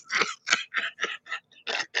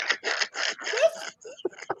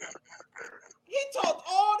He talked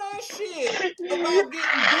all that shit about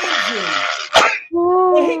getting vengeance.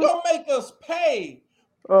 And he gonna make us pay.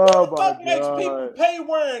 Oh what the fuck makes people pay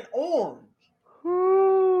wearing orange?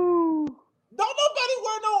 Don't nobody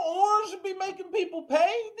wear no orange and be making people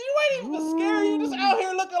pay. You ain't even scary. You just out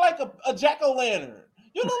here looking like a jack-o'-lantern.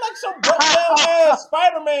 You look like some broke down ass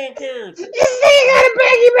Spider-Man character. This nigga got a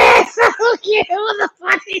baggy mask. Okay, what the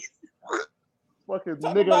fuck is fucking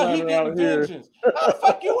nigga about he getting vengeance. How the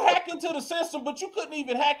fuck you hack into the system, but you couldn't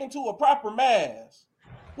even hack into a proper mask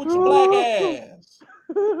with your black ass?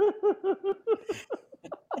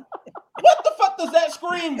 What the fuck does that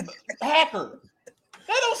scream, hacker?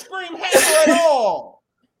 That don't scream hacker at all.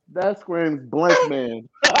 That screams blank man.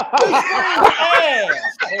 It screams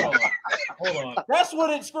ass. Hold on. That's what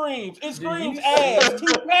it screams. It screams ass. 2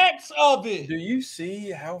 packs of it. Do you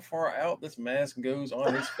see how far out this mask goes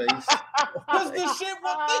on his face? Because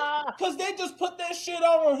they just put that shit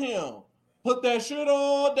on him. Put that shit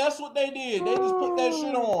on. That's what they did. They just put that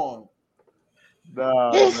shit on.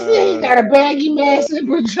 Nah, he got a baggy mask and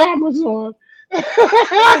pajamas on. He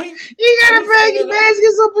got a baggy mask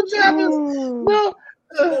and some pajamas.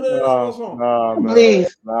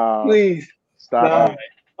 Please. Stop.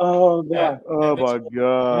 Oh God. Oh my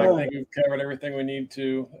God. I think we've covered everything we need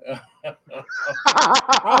to.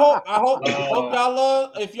 I hope y'all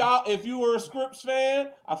love. If you were a Scripps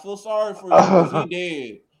fan, I feel sorry for you because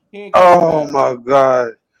he dead. My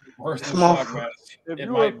God. Worse than shock match. If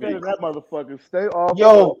you were a fan of that motherfucker, stay off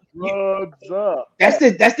drugs up. That's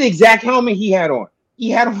the exact helmet he had on.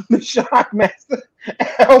 He had on the Shockmaster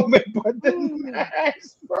helmet, but the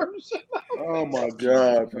mask version. Oh my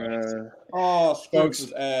God, man. Oh,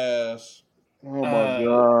 Scripps' ass. Oh my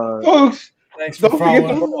God. Folks, thanks for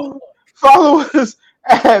following. Follow us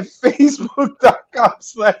at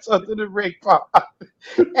facebook.com/UnderTheRingPod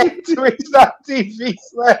and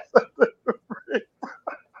twitch.tv/UnderTheRingPod.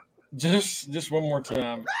 Just one more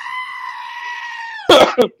time.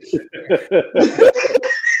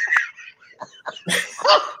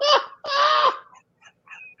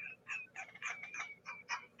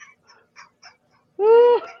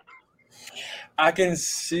 I can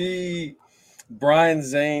see Brian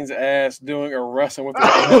Zane's ass doing a wrestling with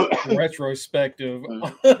a retrospective on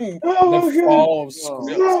the fall of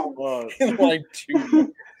scripts in like 2 years.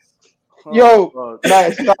 Yo,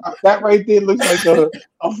 Matt, stop. That right there looks like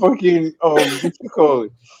a fucking what you call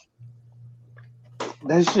it?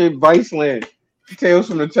 That shit, Viceland. Tales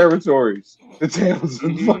from the Territories. The Tales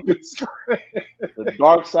of fucking scripts. The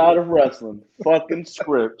dark side of wrestling. Fucking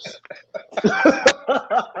scripts.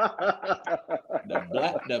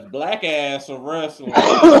 The black ass of wrestling.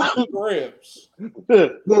 Scripts.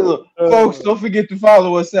 Look, folks, don't forget to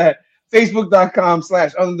follow us at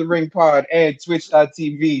Facebook.com/UnderTheRingPod and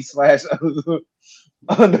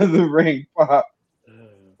Twitch.tv/UnderTheRingPod.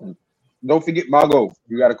 Don't forget, Margo,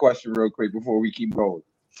 you got a question real quick before we keep going.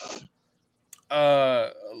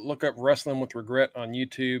 Look up Wrestling with Regret on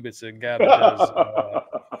YouTube. It's a guy that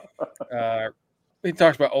does he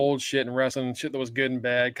talks about old shit and wrestling, shit that was good and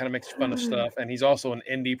bad, kind of makes fun of stuff. And he's also an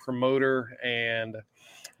indie promoter and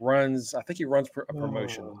runs a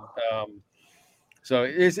promotion. So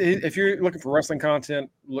if you're looking for wrestling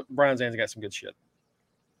content, look, Brian Zane's got some good shit.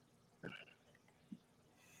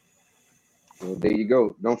 Well, there you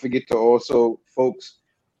go. Don't forget to also, folks,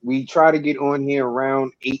 we try to get on here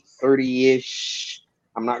around 8:30-ish.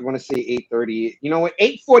 I'm not going to say 8:30. You know what?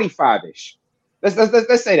 8:45-ish.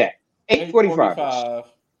 Let's say that. 8:45.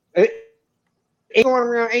 It's going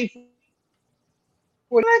around 8.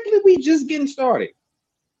 Well, actually, we just getting started.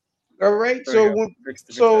 All right. So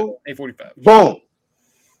 8:45. Boom.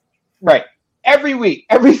 Right. Every week,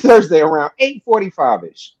 every Thursday around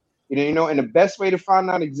 8:45-ish. You know, and the best way to find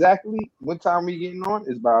out exactly what time we're getting on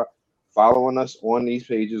is by following us on these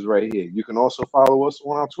pages right here. You can also follow us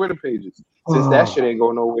on our Twitter pages. Since that shit ain't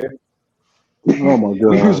going nowhere. Oh my god.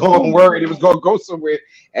 We was all worried it was gonna go somewhere.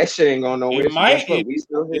 That shit ain't going nowhere. It might. We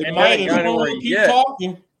still here. It might. Keep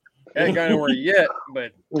talking. Ain't going nowhere yet,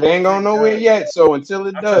 but it ain't going nowhere yet. So until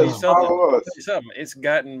it does, follow us. It's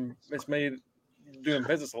made doing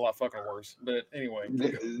business a lot fucking worse. But anyway,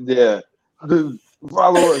 yeah.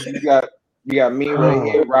 Follow us. You got me right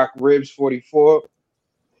here, Rock Ribs 44.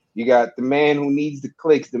 You got the man who needs the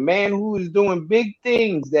clicks, the man who is doing big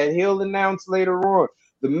things that he'll announce later on.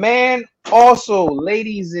 The man also,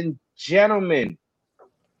 ladies and gentlemen,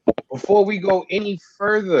 before we go any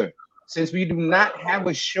further, since we do not have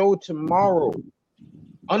a show tomorrow,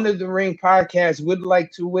 Under the Ring Podcast would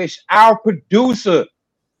like to wish our producer,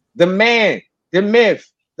 the man, the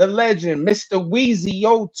myth, the legend, Mr. Weezy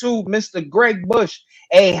O2, Mr. Greg Bush,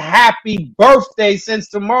 a happy birthday, since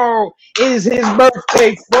tomorrow is his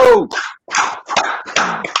birthday, folks.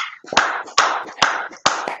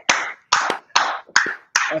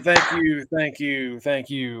 Thank you. Thank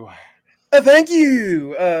you.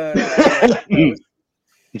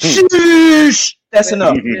 Sheesh. That's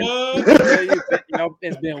enough.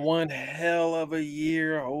 It's been one hell of a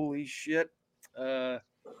year. Holy shit. I've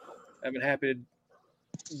been happy to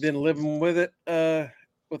been living with it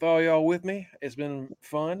with all y'all with me. It's been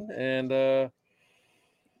fun, and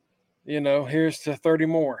here's to 30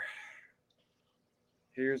 more.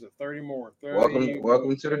 Here's a 30 more. 30,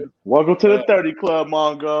 welcome to the 30 Club,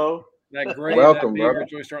 Mongo. That great welcome, that beard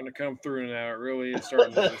is really starting to come through now. It really is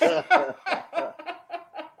starting to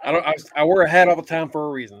I wear a hat all the time for a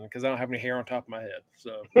reason, because I don't have any hair on top of my head.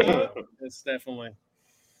 So it's definitely.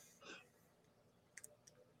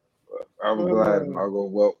 I'm glad, Margo.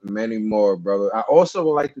 Well, many more, brother. I also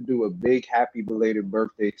would like to do a big happy belated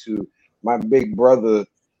birthday to my big brother,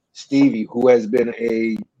 Stevie, who has been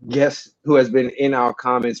a guest, who has been in our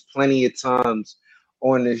comments plenty of times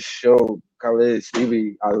on this show. Khalid,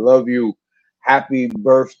 Stevie, I love you. Happy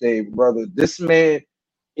birthday, brother. This man,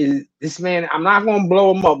 I'm not going to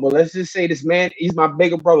blow him up, but let's just say this man, he's my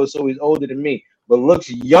bigger brother, so he's older than me, but looks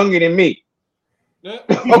younger than me.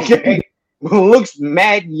 Okay? Looks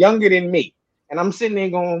mad younger than me. And I'm sitting there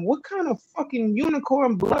going, what kind of fucking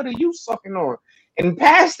unicorn blood are you sucking on? And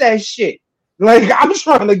past that shit, like, I'm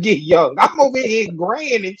trying to get young. I'm over here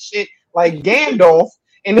graying and shit like Gandalf,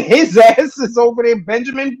 and his ass is over there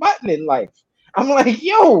Benjamin Buttoning life. I'm like,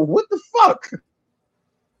 yo, what the fuck?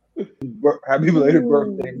 Happy belated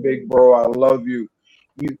birthday, big bro. I love you.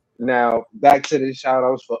 Now, back to the shout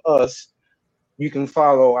outs for us. You can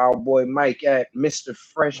follow our boy Mike at Mr.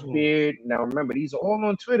 Freshbeard. Now remember, these are all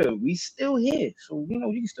on Twitter. We still here, so you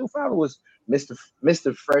can still follow us, Mr.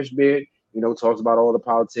 Freshbeard. Talks about all the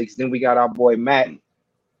politics. Then we got our boy Matt,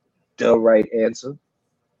 the right answer.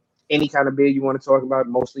 Any kind of beard you want to talk about,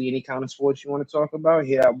 mostly any kind of sports you want to talk about,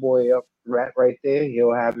 hit our boy up right there.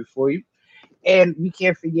 He'll have it for you. And we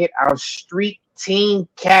can't forget our street team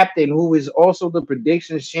captain, who is also the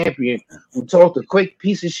predictions champion, who talked a quick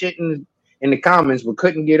piece of shit in the comments, but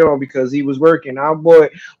couldn't get on because he was working. Our boy,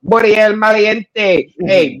 Buddy El Maliente.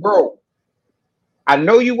 Hey, bro, I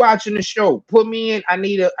know you watching the show. Put me in. I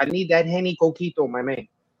need that Henny Coquito, my man.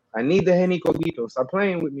 I need the Henny Coquito. Stop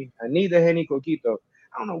playing with me. I need the Henny Coquito.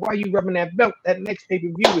 I don't know why you rubbing that belt. That next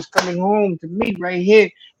pay-per-view is coming home to me right here.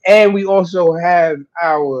 And we also have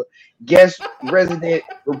our guest resident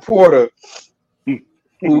reporter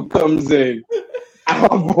who comes in.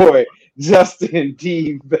 Our boy, Justin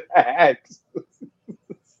D. Bax.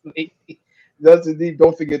 Justin D,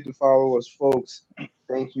 don't forget to follow us, folks.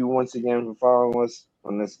 Thank you once again for following us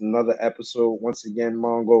on this another episode. Once again,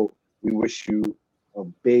 Mongo, we wish you a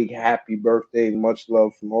big happy birthday. Much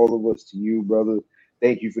love from all of us to you, brother.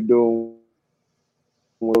 Thank you for doing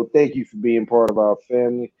well. Thank you for being part of our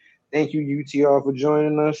family. Thank you, UTR, for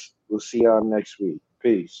joining us. We'll see y'all next week.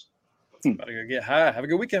 Peace. About to go get high. Have a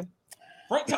good weekend. Frank